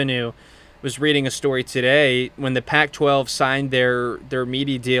television revenue, was reading a story today when the Pac-12 signed their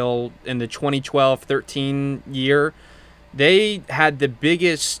media deal in the 2012-13 year. They had the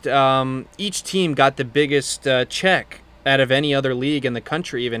biggest, each team got the biggest check out of any other league in the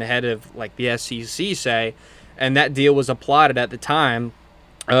country, even ahead of like the SEC, say, and that deal was applauded at the time.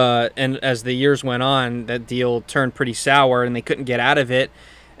 And as the years went on, that deal turned pretty sour and they couldn't get out of it.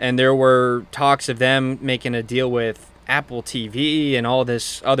 And there were talks of them making a deal with Apple TV and all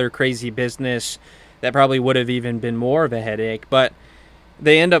this other crazy business that probably would have even been more of a headache. But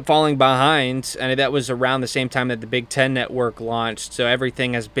they end up falling behind, and that was around the same time that the Big Ten Network launched. So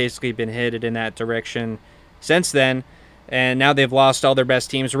everything has basically been headed in that direction since then. And now they've lost all their best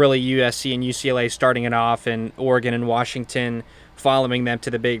teams, really USC and UCLA starting it off, and Oregon and Washington following them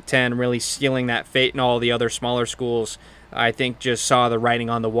to the Big Ten, really sealing that fate. And all the other smaller schools, I think, just saw the writing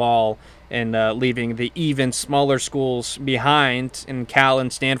on the wall and leaving the even smaller schools behind. And Cal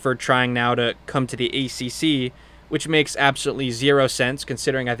and Stanford trying now to come to the ACC, which makes absolutely zero sense,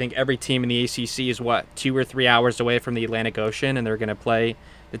 considering I think every team in the ACC is, 2 or 3 hours away from the Atlantic Ocean, and they're going to play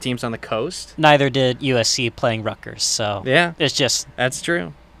the teams on the coast. Neither did USC playing Rutgers, so yeah, it's just... That's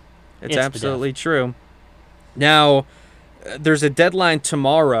true. It's absolutely true. Now, there's a deadline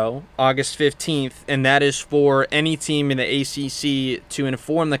tomorrow, August 15th, and that is for any team in the ACC to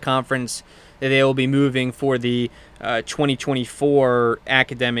inform the conference that they will be moving for the 2024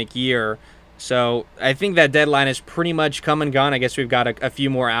 academic year. So I think that deadline is pretty much come and gone. I guess we've got a few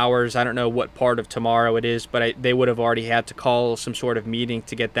more hours. I don't know what part of tomorrow it is, but they would have already had to call some sort of meeting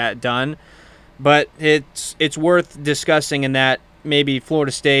to get that done. But it's worth discussing in that maybe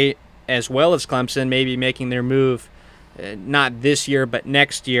Florida State, as well as Clemson, maybe making their move, not this year, but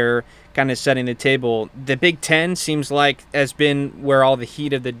next year, kind of setting the table. The Big Ten seems like has been where all the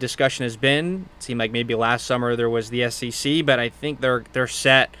heat of the discussion has been. It seemed like maybe last summer there was the SEC, but I think they're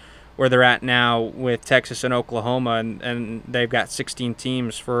set where they're at now with Texas and Oklahoma, and they've got 16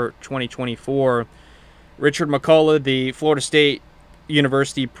 teams for 2024. Richard McCullough, the Florida State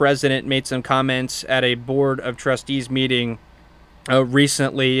University president, made some comments at a Board of Trustees meeting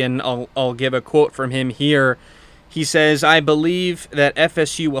recently, and I'll give a quote from him here. He says, "I believe that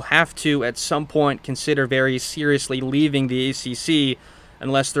FSU will have to, at some point, consider very seriously leaving the ACC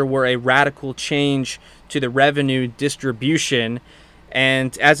unless there were a radical change to the revenue distribution."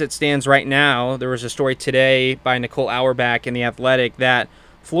 And as it stands right now, there was a story today by Nicole Auerbach in The Athletic that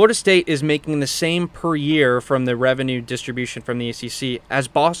Florida State is making the same per year from the revenue distribution from the ACC as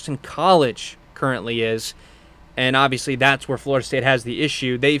Boston College currently is. And obviously that's where Florida State has the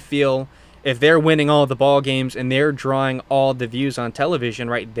issue. They feel if they're winning all the ball games and they're drawing all the views on television,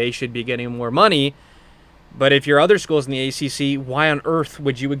 right, they should be getting more money. But if you're other schools in the ACC, why on earth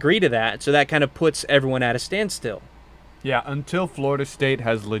would you agree to that? So that kind of puts everyone at a standstill. Yeah, until Florida State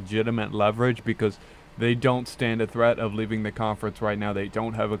has legitimate leverage, because they don't stand a threat of leaving the conference right now. They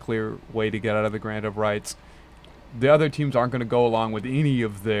don't have a clear way to get out of the grant of rights. The other teams aren't going to go along with any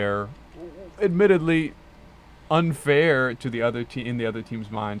of their, admittedly, unfair to the other in the other team's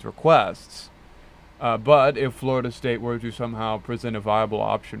minds requests. But if Florida State were to somehow present a viable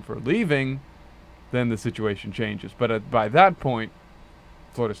option for leaving, then the situation changes. But by that point,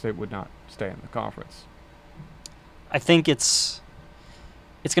 Florida State would not stay in the conference. I think it's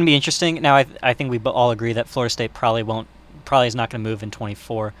It's going to be interesting. Now, I think we all agree that Florida State probably is not going to move in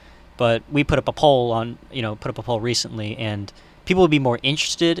 24. But we put up a poll recently, and people would be more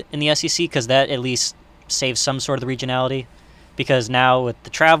interested in the SEC because that at least saves some sort of the regionality. Because now with the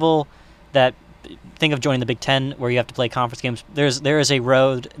travel, think of joining the Big Ten where you have to play conference games. There is a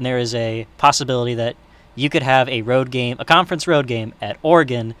road and there is a possibility that you could have a conference road game at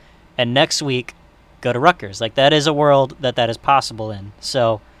Oregon, and next week go to Rutgers. Like, that is a world that is possible in.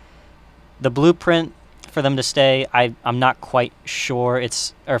 So the blueprint for them to stay, I'm not quite sure.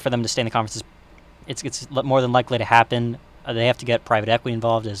 Or for them to stay in the conference, it's more than likely to happen. They have to get private equity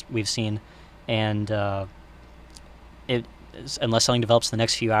involved, as we've seen, and unless something develops in the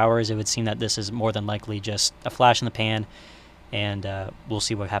next few hours, it would seem that this is more than likely just a flash in the pan, and we'll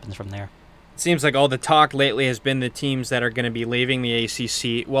see what happens from there. It seems like all the talk lately has been the teams that are going to be leaving the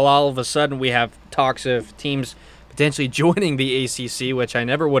ACC. Well, all of a sudden we have talks of teams potentially joining the ACC, which I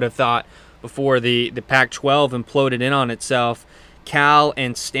never would have thought before the Pac-12 imploded in on itself. Cal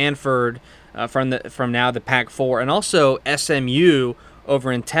and Stanford from now the Pac-4, and also SMU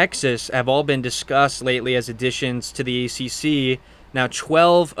over in Texas have all been discussed lately as additions to the ACC. Now,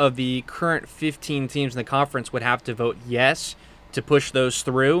 12 of the current 15 teams in the conference would have to vote yes to push those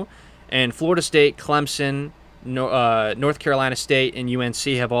through. And Florida State, Clemson, North Carolina State, and UNC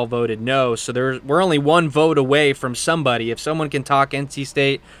have all voted no. So we're only one vote away from somebody. If someone can talk NC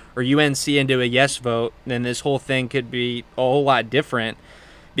State or UNC into a yes vote, then this whole thing could be a whole lot different.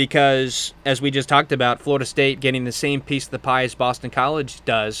 Because, as we just talked about, Florida State getting the same piece of the pie as Boston College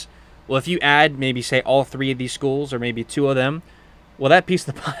does. Well, if you add maybe, say, all three of these schools or maybe two of them, well, that piece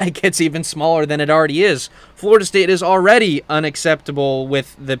of the pie gets even smaller than it already is. Florida State is already unacceptable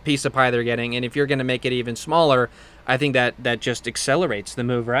with the piece of pie they're getting, and if you're going to make it even smaller, I think that just accelerates the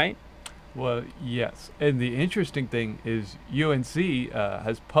move, right? Well, yes. And the interesting thing is UNC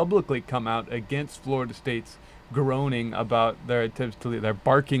has publicly come out against Florida State's groaning about their attempts to leave. They're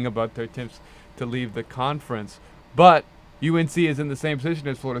barking about their attempts to leave the conference. But UNC is in the same position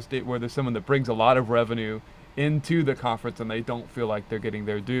as Florida State, where there's someone that brings a lot of revenue into the conference, and they don't feel like they're getting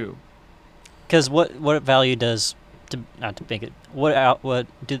their due. Because what value does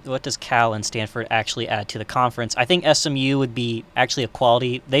what does Cal and Stanford actually add to the conference? I think SMU would be actually a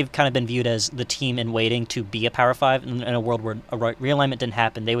quality. They've kind of been viewed as the team in waiting to be a Power 5 in a world where a realignment didn't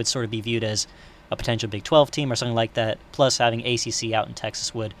happen. They would sort of be viewed as a potential Big 12 team or something like that. Plus, having ACC out in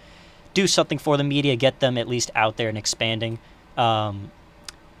Texas would do something for the media, get them at least out there and expanding.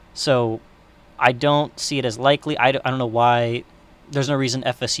 So I don't see it as likely. I don't know why. There's no reason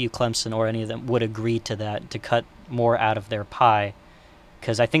FSU, Clemson, or any of them would agree to that, to cut more out of their pie,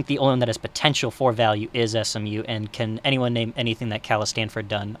 because I think the only one that has potential for value is SMU. And can anyone name anything that Cal or Stanford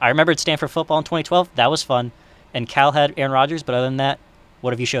done? I remembered Stanford football in 2012. That was fun. And Cal had Aaron Rodgers, but other than that,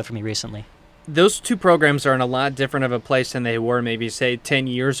 what have you showed for me recently? Those two programs are in a lot different of a place than they were maybe, say, 10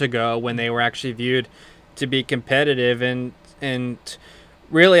 years ago when they were actually viewed to be competitive. And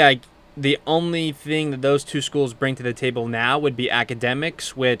really, the only thing that those two schools bring to the table now would be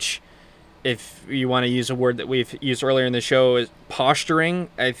academics, which, if you want to use a word that we've used earlier in the show, is posturing.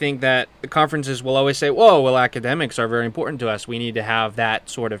 I think that the conferences will always say, whoa, well, academics are very important to us. We need to have that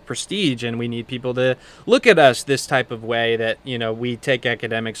sort of prestige, and we need people to look at us this type of way, that, we take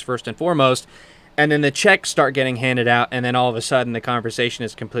academics first and foremost. And then the checks start getting handed out, and then all of a sudden the conversation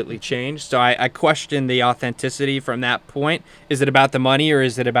is completely changed. So I question the authenticity from that point. Is it about the money or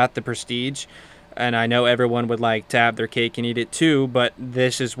is it about the prestige? And I know everyone would like to have their cake and eat it too, but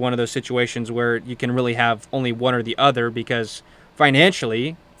this is one of those situations where you can really have only one or the other, because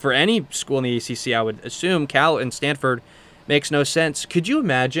financially, for any school in the ACC, I would assume Cal and Stanford makes no sense. Could you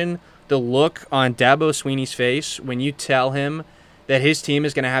imagine the look on Dabo Swinney's face when you tell him that his team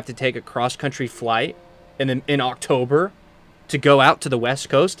is going to have to take a cross-country flight in October to go out to the West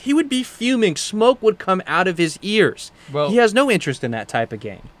Coast? He would be fuming. Smoke would come out of his ears. Well, he has no interest in that type of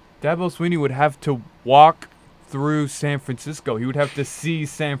game. Dabo Swinney would have to walk through San Francisco. He would have to see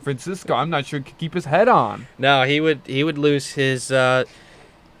San Francisco. I'm not sure he could keep his head on. No, he would lose his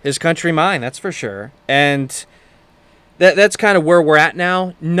country mind, that's for sure. And that's kind of where we're at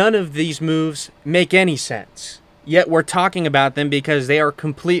now. None of these moves make any sense. Yet we're talking about them because they are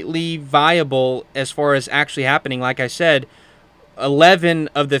completely viable as far as actually happening. Like I said, 11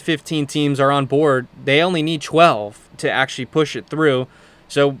 of the 15 teams are on board. They only need 12 to actually push it through.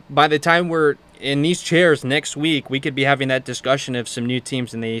 So by the time we're in these chairs next week, we could be having that discussion of some new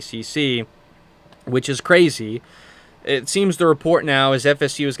teams in the ACC, which is crazy. It seems the report now is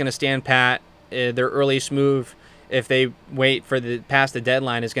FSU is going to stand pat. Their earliest move if they wait for past the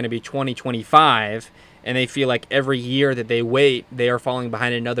deadline is going to be 2025, and they feel like every year that they wait, they are falling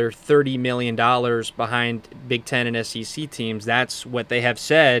behind another $30 million behind Big Ten and SEC teams. That's what they have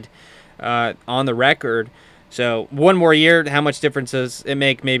said on the record. So one more year, how much difference does it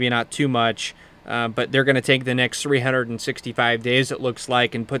make? Maybe not too much, but they're going to take the next 365 days, it looks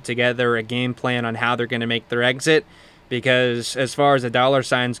like, and put together a game plan on how they're going to make their exit, because as far as the dollar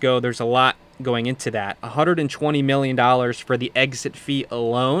signs go, there's a lot going into that. $120 million for the exit fee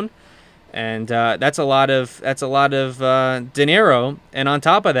alone. And that's a lot of dinero. And on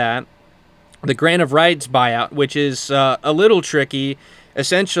top of that, the grant of rights buyout, which is a little tricky,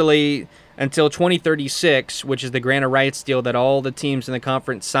 essentially until 2036, which is the grant of rights deal that all the teams in the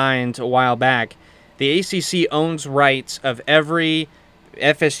conference signed a while back. The ACC owns rights of every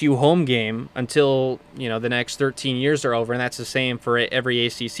FSU home game until the next 13 years are over, and that's the same for every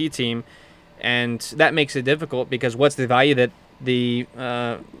ACC team. And that makes it difficult because what's the value that the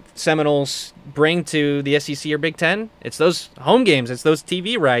Seminoles bring to the SEC or Big Ten? It's those home games. It's those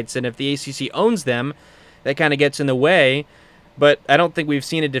TV rights. And if the ACC owns them, that kind of gets in the way. But I don't think we've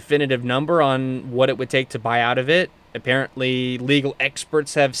seen a definitive number on what it would take to buy out of it. Apparently, legal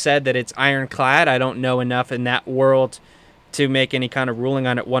experts have said that it's ironclad. I don't know enough in that world to make any kind of ruling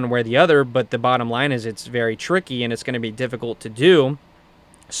on it one way or the other. But the bottom line is it's very tricky and it's going to be difficult to do.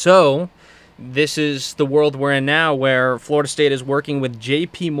 So this is the world we're in now, where Florida State is working with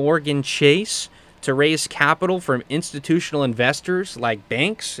J.P. Morgan Chase to raise capital from institutional investors like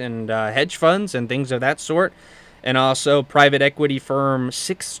banks and hedge funds and things of that sort. And also private equity firm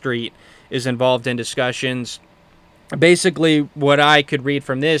Sixth Street is involved in discussions. Basically, what I could read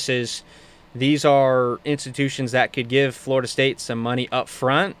from this is these are institutions that could give Florida State some money up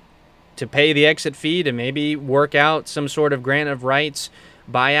front to pay the exit fee, to maybe work out some sort of grant of rights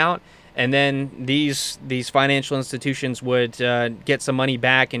buyout. And then these financial institutions would get some money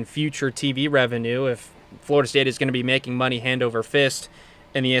back in future TV revenue. If Florida State is going to be making money hand over fist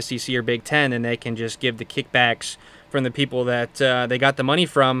in the SEC or Big Ten, and they can just give the kickbacks from the people that they got the money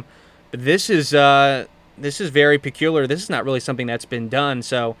from. But this is very peculiar. This is not really something that's been done,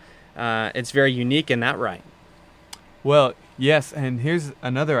 so it's very unique in that right. Well, yes, and here's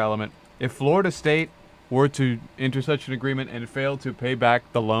another element. If Florida State were to enter such an agreement and fail to pay back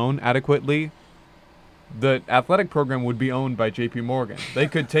the loan adequately, the athletic program would be owned by J.P. Morgan. They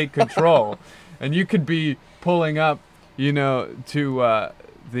could take control, and you could be pulling up, to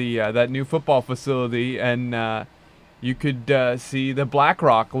that new football facility, and you could see the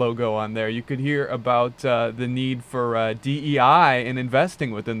BlackRock logo on there. You could hear about the need for DEI and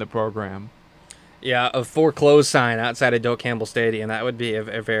investing within the program. Yeah, a foreclosed sign outside of Doak Campbell Stadium. That would be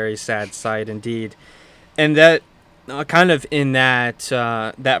a very sad sight indeed. And that kind of in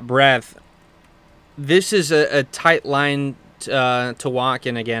that breath, this is a tight line to walk.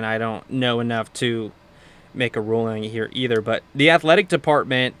 And again, I don't know enough to make a ruling here either. But the athletic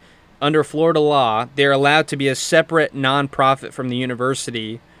department, under Florida law, they're allowed to be a separate nonprofit from the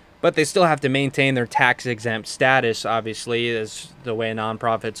university, but they still have to maintain their tax-exempt status, obviously, as the way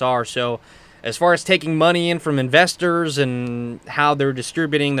nonprofits are. So as far as taking money in from investors and how they're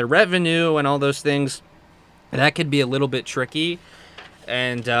distributing their revenue and all those things, that could be a little bit tricky.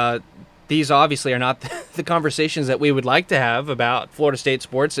 And these obviously are not the conversations that we would like to have about Florida State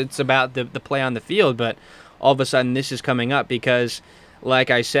sports. It's about the play on the field, but all of a sudden this is coming up because, like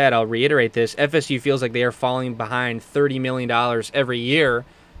I said, I'll reiterate this, FSU feels like they are falling behind $30 million every year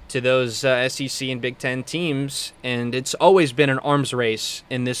to those SEC and Big Ten teams, and it's always been an arms race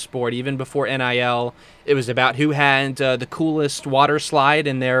in this sport. Even before NIL, it was about who had the coolest water slide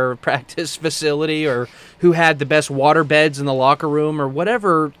in their practice facility, or who had the best water beds in the locker room, or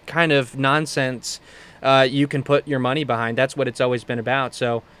whatever kind of nonsense you can put your money behind. That's what it's always been about.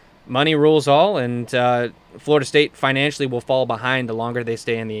 So money rules all, and Florida State financially will fall behind the longer they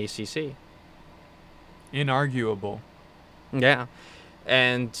stay in the ACC. Inarguable. Yeah.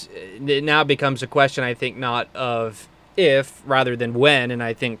 And it now becomes a question, I think, not of if rather than when, and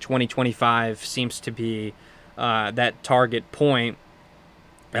I think 2025 seems to be that target point.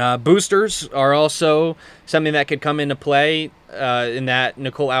 Boosters are also something that could come into play in that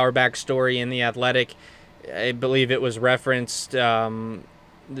Nicole Auerbach story in The Athletic. I believe it was referenced some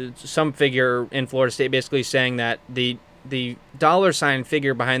figure in Florida State basically saying that the dollar sign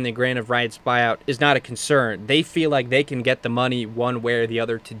figure behind the grant of rights buyout is not a concern. They feel like they can get the money one way or the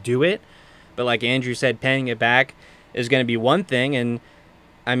other to do it. But like Andrew said, paying it back is going to be one thing. And,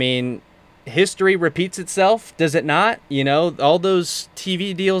 I mean, history repeats itself, does it not? You know, all those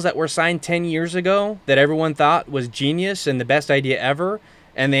TV deals that were signed 10 years ago that everyone thought was genius and the best idea ever,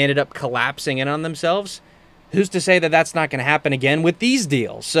 and they ended up collapsing in on themselves. who's to say that that's not going to happen again with these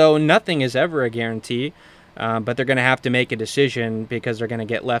deals? So nothing is ever a guarantee, but they're going to have to make a decision because they're going to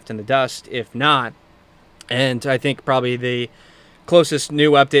get left in the dust if not. And I think probably the closest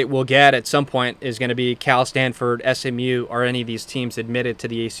new update we'll get at some point is going to be Cal, Stanford, SMU, or any of these teams admitted to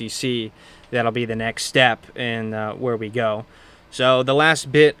the ACC. That'll be the next step in where we go. So the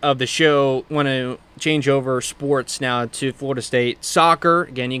last bit of the show, want to change over sports now to Florida State Soccer.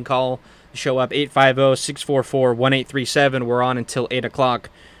 Again, you can call the show up 850-644-1837. We're on until 8 o'clock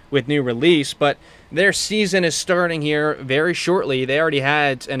with new release. But their season is starting here very shortly. They already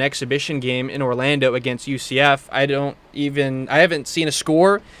had an exhibition game in Orlando against UCF. I haven't seen a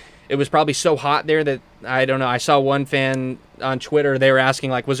score. It was probably so hot there that I don't know. I saw one fan on Twitter, they were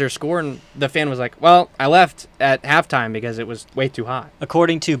asking, like, was there a score? And the fan was like, well, I left at halftime because it was way too hot.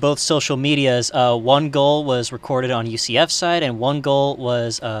 According to both social medias, one goal was recorded on UCF's side and one goal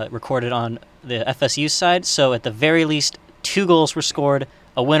was recorded on the FSU side. So at the very least, 2 goals were scored.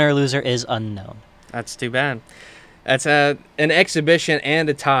 A winner or loser is unknown. That's too bad. That's an exhibition and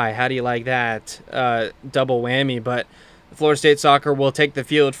a tie. How do you like that? Double whammy. But Florida State Soccer will take the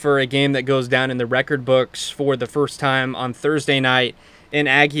field for a game that goes down in the record books for the first time on Thursday night in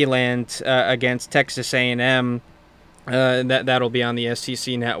Aggieland against Texas A&M. That'll be on the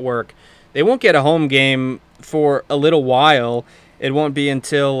SEC network. They won't get a home game for a little while. It won't be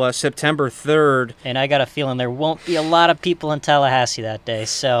until September 3rd. And I got a feeling there won't be a lot of people in Tallahassee that day,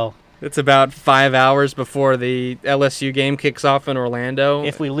 so... It's about 5 hours before the LSU game kicks off in Orlando.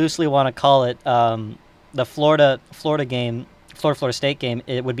 If we loosely want to call it the Florida State game,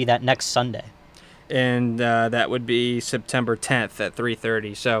 it would be that next Sunday. And that would be September 10th at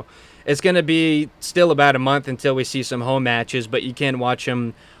 3:30. So it's going to be still about a month until we see some home matches, but you can watch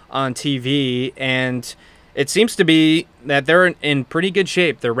them on TV. And it seems to be that they're in pretty good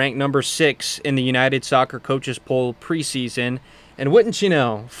shape. They're ranked number 6 in the United Soccer Coaches Poll preseason. And wouldn't you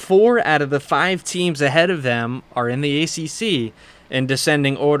know, 4 out of the 5 teams ahead of them are in the ACC in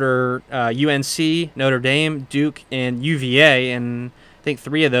descending order: UNC, Notre Dame, Duke, and UVA. And I think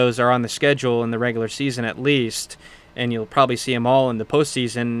 3 of those are on the schedule in the regular season at least. And you'll probably see them all in the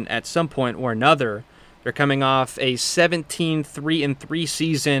postseason at some point or another. They're coming off a 17-3-3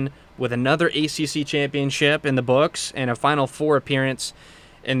 season with another ACC championship in the books and a Final Four appearance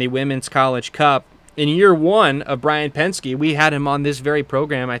in the Women's College Cup. In year 1 of Brian Pensky, we had him on this very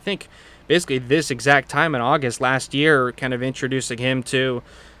program, I think basically this exact time in August last year, kind of introducing him to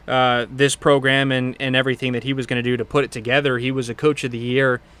this program and everything that he was going to do to put it together. He was a Coach of the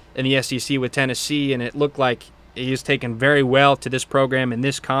Year in the SEC with Tennessee, and it looked like he was taken very well to this program and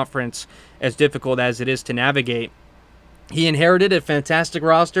this conference, as difficult as it is to navigate. He inherited a fantastic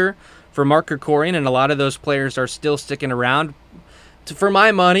roster for Mark Krikorian, and a lot of those players are still sticking around. For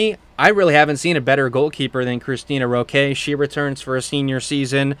my money, I really haven't seen a better goalkeeper than Christina Roque. She returns for a senior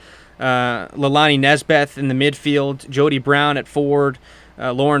season. Leilani Nesbeth in the midfield, Jody Brown at forward,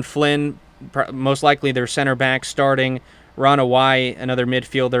 Lauren Flynn, most likely their center back starting, Rana Wai, another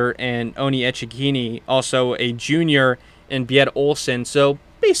midfielder, and Oni Echikini, also a junior, and Biet Olsen. So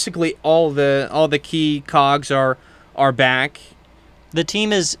basically all the key cogs are back. The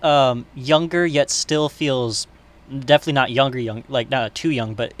team is younger, yet still feels definitely not young, like not too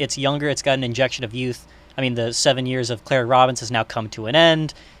young, but it's younger. It's got an injection of youth. I mean, the 7 years of Claire Robbins has now come to an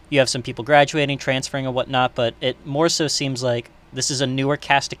end. You have some people graduating, transferring, and whatnot, but it more so seems like this is a newer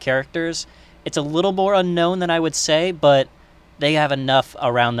cast of characters. It's a little more unknown than I would say, but they have enough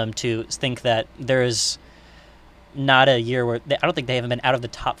around them to think that there is not a year where I don't think they haven't been out of the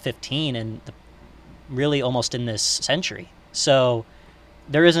top 15 and really almost in this century. So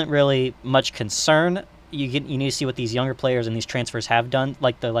there isn't really much concern. You need to see what these younger players and these transfers have done,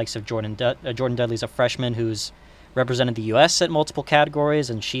 like the likes of Jordan Dudley's a freshman who's represented the U.S. at multiple categories,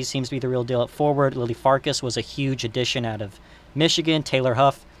 and she seems to be the real deal at forward. Lily Farkas was a huge addition out of Michigan. Taylor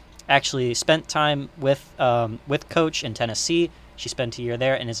Huff actually spent time with Coach in Tennessee. She spent a year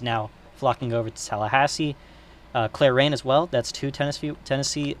there and is now flocking over to Tallahassee. Claire Rain as well. That's 2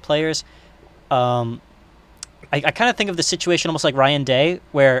 Tennessee players. I kind of think of the situation almost like Ryan Day,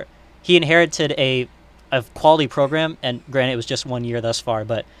 where he inherited a quality program, and granted it was just 1 year thus far,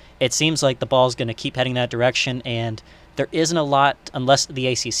 but it seems like the ball's going to keep heading that direction, and there isn't a lot unless the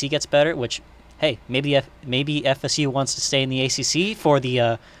ACC gets better, which, hey, maybe FSU wants to stay in the ACC for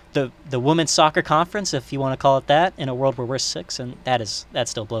the Women's Soccer Conference, if you want to call it that, in a world where we're 6, and that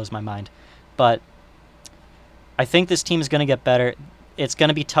still blows my mind. But I think this team is going to get better. It's going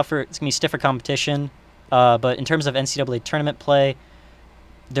to be tougher. It's going to be stiffer competition, but in terms of NCAA tournament play,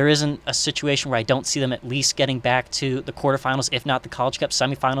 there isn't a situation where I don't see them at least getting back to the quarterfinals, if not the College Cup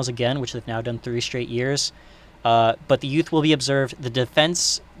semifinals again, which they've now done 3 straight years. But the youth will be observed. The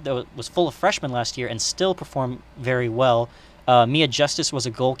defense was full of freshmen last year and still performed very well. Mia Justice was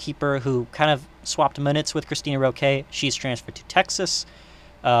a goalkeeper who kind of swapped minutes with Christina Roque. She's transferred to Texas.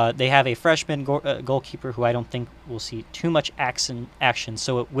 They have a freshman goalkeeper who I don't think will see too much action,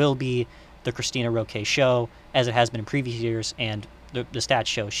 so it will be the Christina Roque show, as it has been in previous years, and the stats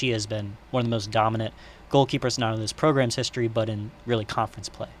show she has been one of the most dominant goalkeepers not only in this program's history, but in really conference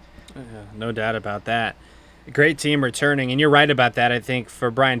play. No doubt about that. A great team returning, and you're right about that. I think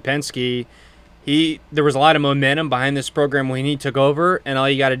for Brian Pensky, there was a lot of momentum behind this program when he took over, and all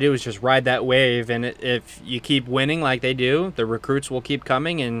you got to do is just ride that wave. And if you keep winning like they do, the recruits will keep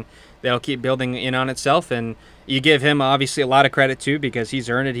coming, and they'll keep building in on itself. And you give him obviously a lot of credit too, because he's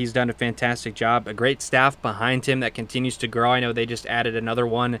earned it. He's done a fantastic job. A great staff behind him that continues to grow. I know they just added another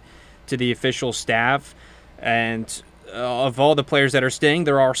one to the official staff, and of all the players that are staying,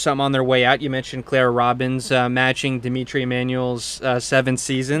 there are some on their way out. You mentioned Clara Robbins matching Dimitri Emanuel's 7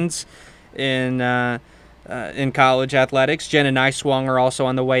 seasons in college athletics. Jen and Niswong are also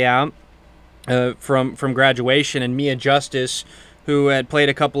on the way out from graduation, and Mia Justice, who had played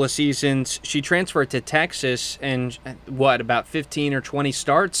a couple of seasons, she transferred to Texas, and about 15 or 20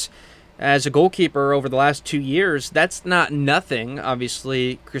 starts as a goalkeeper over the last 2 years. That's not nothing.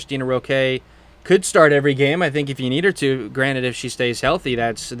 Obviously, Christina Roque could start every game, I think, if you need her to. Granted, if she stays healthy,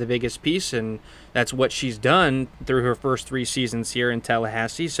 that's the biggest piece, and that's what she's done through her first 3 seasons here in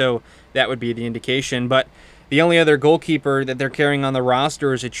Tallahassee, so that would be the indication. But the only other goalkeeper that they're carrying on the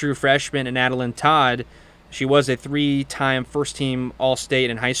roster is a true freshman, and Adeline Todd. She was a 3-time first-team All-State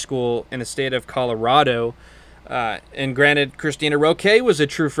in high school in the state of Colorado. And granted, Christina Roque was a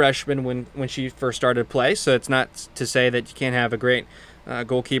true freshman when she first started play, so it's not to say that you can't have a great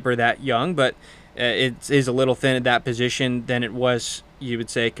goalkeeper that young, but it is a little thin at that position than it was, you would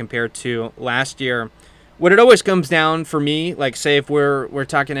say, compared to last year. What it always comes down for me, like say if we're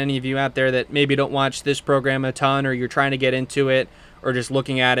talking to any of you out there that maybe don't watch this program a ton, or you're trying to get into it, or just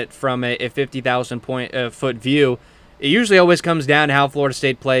looking at it from a 50,000 foot view, it usually always comes down to how Florida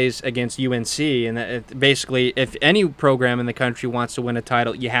State plays against UNC. And basically, if any program in the country wants to win a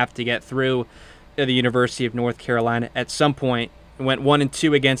title, you have to get through the University of North Carolina at some point. It went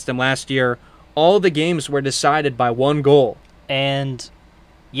 1-2 against them last year. All the games were decided by 1 goal. And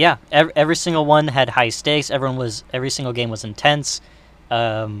yeah, every single one had high stakes. Every single game was intense.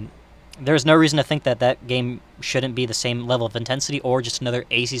 There's no reason to think that game shouldn't be the same level of intensity, or just another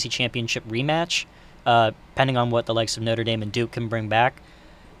ACC championship rematch, depending on what the likes of Notre Dame and Duke can bring back.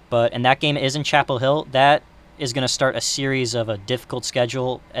 And that game is in Chapel Hill. That is going to start a series of a difficult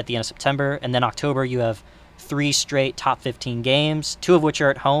schedule at the end of September, and then October you have 3 straight top 15 games, 2 of which are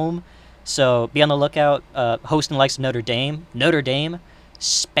at home. So be on the lookout. Hosting the likes of Notre Dame. Notre Dame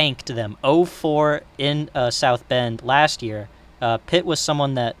spanked them 0-4 in South Bend last year. Pitt was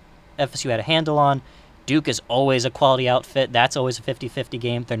someone that FSU had a handle on. Duke is always a quality outfit. That's always a 50-50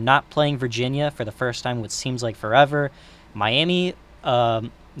 game. They're not playing Virginia for the first time, which seems like forever. Miami,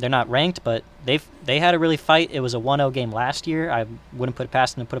 they're not ranked, but they had to really fight. It was a 1-0 game last year. I wouldn't put it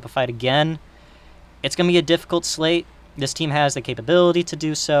past them to put up a fight again. It's going to be a difficult slate. This team has the capability to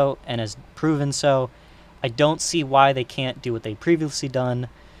do so and has proven so. I don't see why they can't do what they've previously done.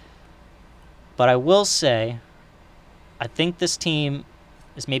 But I will say, I think this team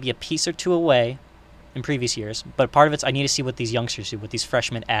is maybe a piece or 2 away in previous years. But part of it's I need to see what these youngsters do, what these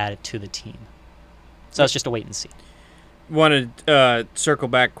freshmen add to the team. So it's just a wait and see. Want to circle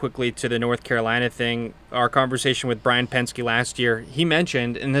back quickly to the North Carolina thing. Our conversation with Brian Pensky last year, he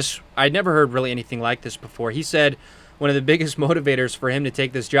mentioned, and this I'd never heard really anything like this before. He said one of the biggest motivators for him to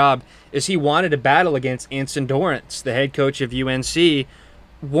take this job is he wanted to battle against Anson Dorrance, the head coach of UNC,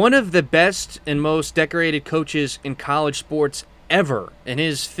 one of the best and most decorated coaches in college sports ever. In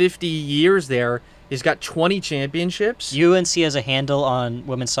his 50 years there, he's got 20 championships. UNC has a handle on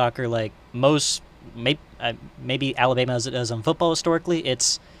women's soccer like most, maybe Alabama as it does on football historically.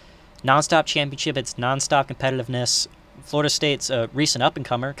 It's nonstop championship. It's nonstop competitiveness. Florida State's a recent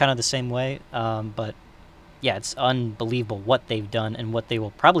up-and-comer, kind of the same way. But, yeah, it's unbelievable what they've done and what they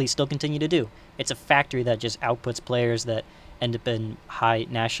will probably still continue to do. It's a factory that just outputs players that end up in high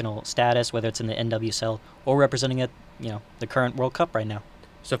national status, whether it's in the NWSL or representing the current World Cup right now.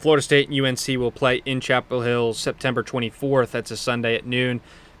 So Florida State and UNC will play in Chapel Hill September 24th. That's a Sunday at noon.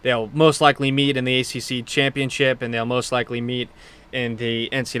 They'll most likely meet in the ACC Championship, and they'll most likely meet in the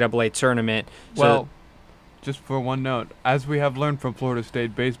NCAA tournament. Well, just for one note, as we have learned from Florida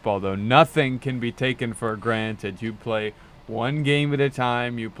State baseball, though, nothing can be taken for granted. You play one game at a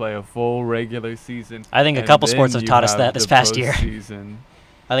time. You play a full regular season. I think a couple sports have taught us that this past year.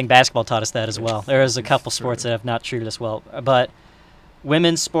 I think basketball taught us that as well. There is a couple sports that have not treated us well. But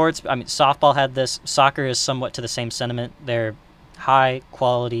women's sports, I mean, softball had this. Soccer is somewhat to the same sentiment. They're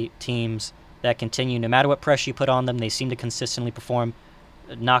high-quality teams that continue. No matter what pressure you put on them, they seem to consistently perform.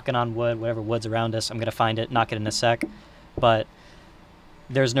 Knocking on wood, whatever wood's around us, I'm going to find it, knock it in a sec. But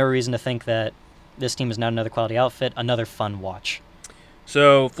there's no reason to think that this team is not another quality outfit, another fun watch.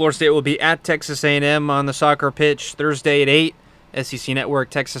 So Florida State will be at Texas A&M on the soccer pitch Thursday at 8. SEC Network,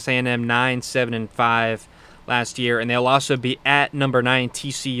 Texas A&M 9-7-5 last year. And they'll also be at number 9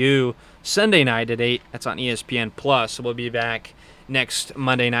 TCU Sunday night at 8. That's on ESPN+. So we'll be back next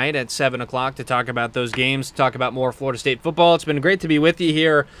Monday night at 7 o'clock to talk about those games, talk about more Florida State football. It's been great to be with you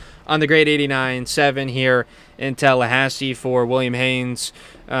here on the Great 89.7 here in Tallahassee. For William Haynes,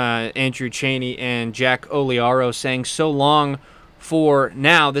 Andrew Cheyne, and Jack Oliaro saying so long for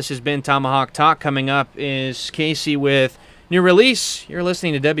now. This has been Tomahawk Talk. Coming up is Casey with new release. You're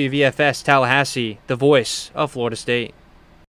listening to WVFS Tallahassee, the voice of Florida State.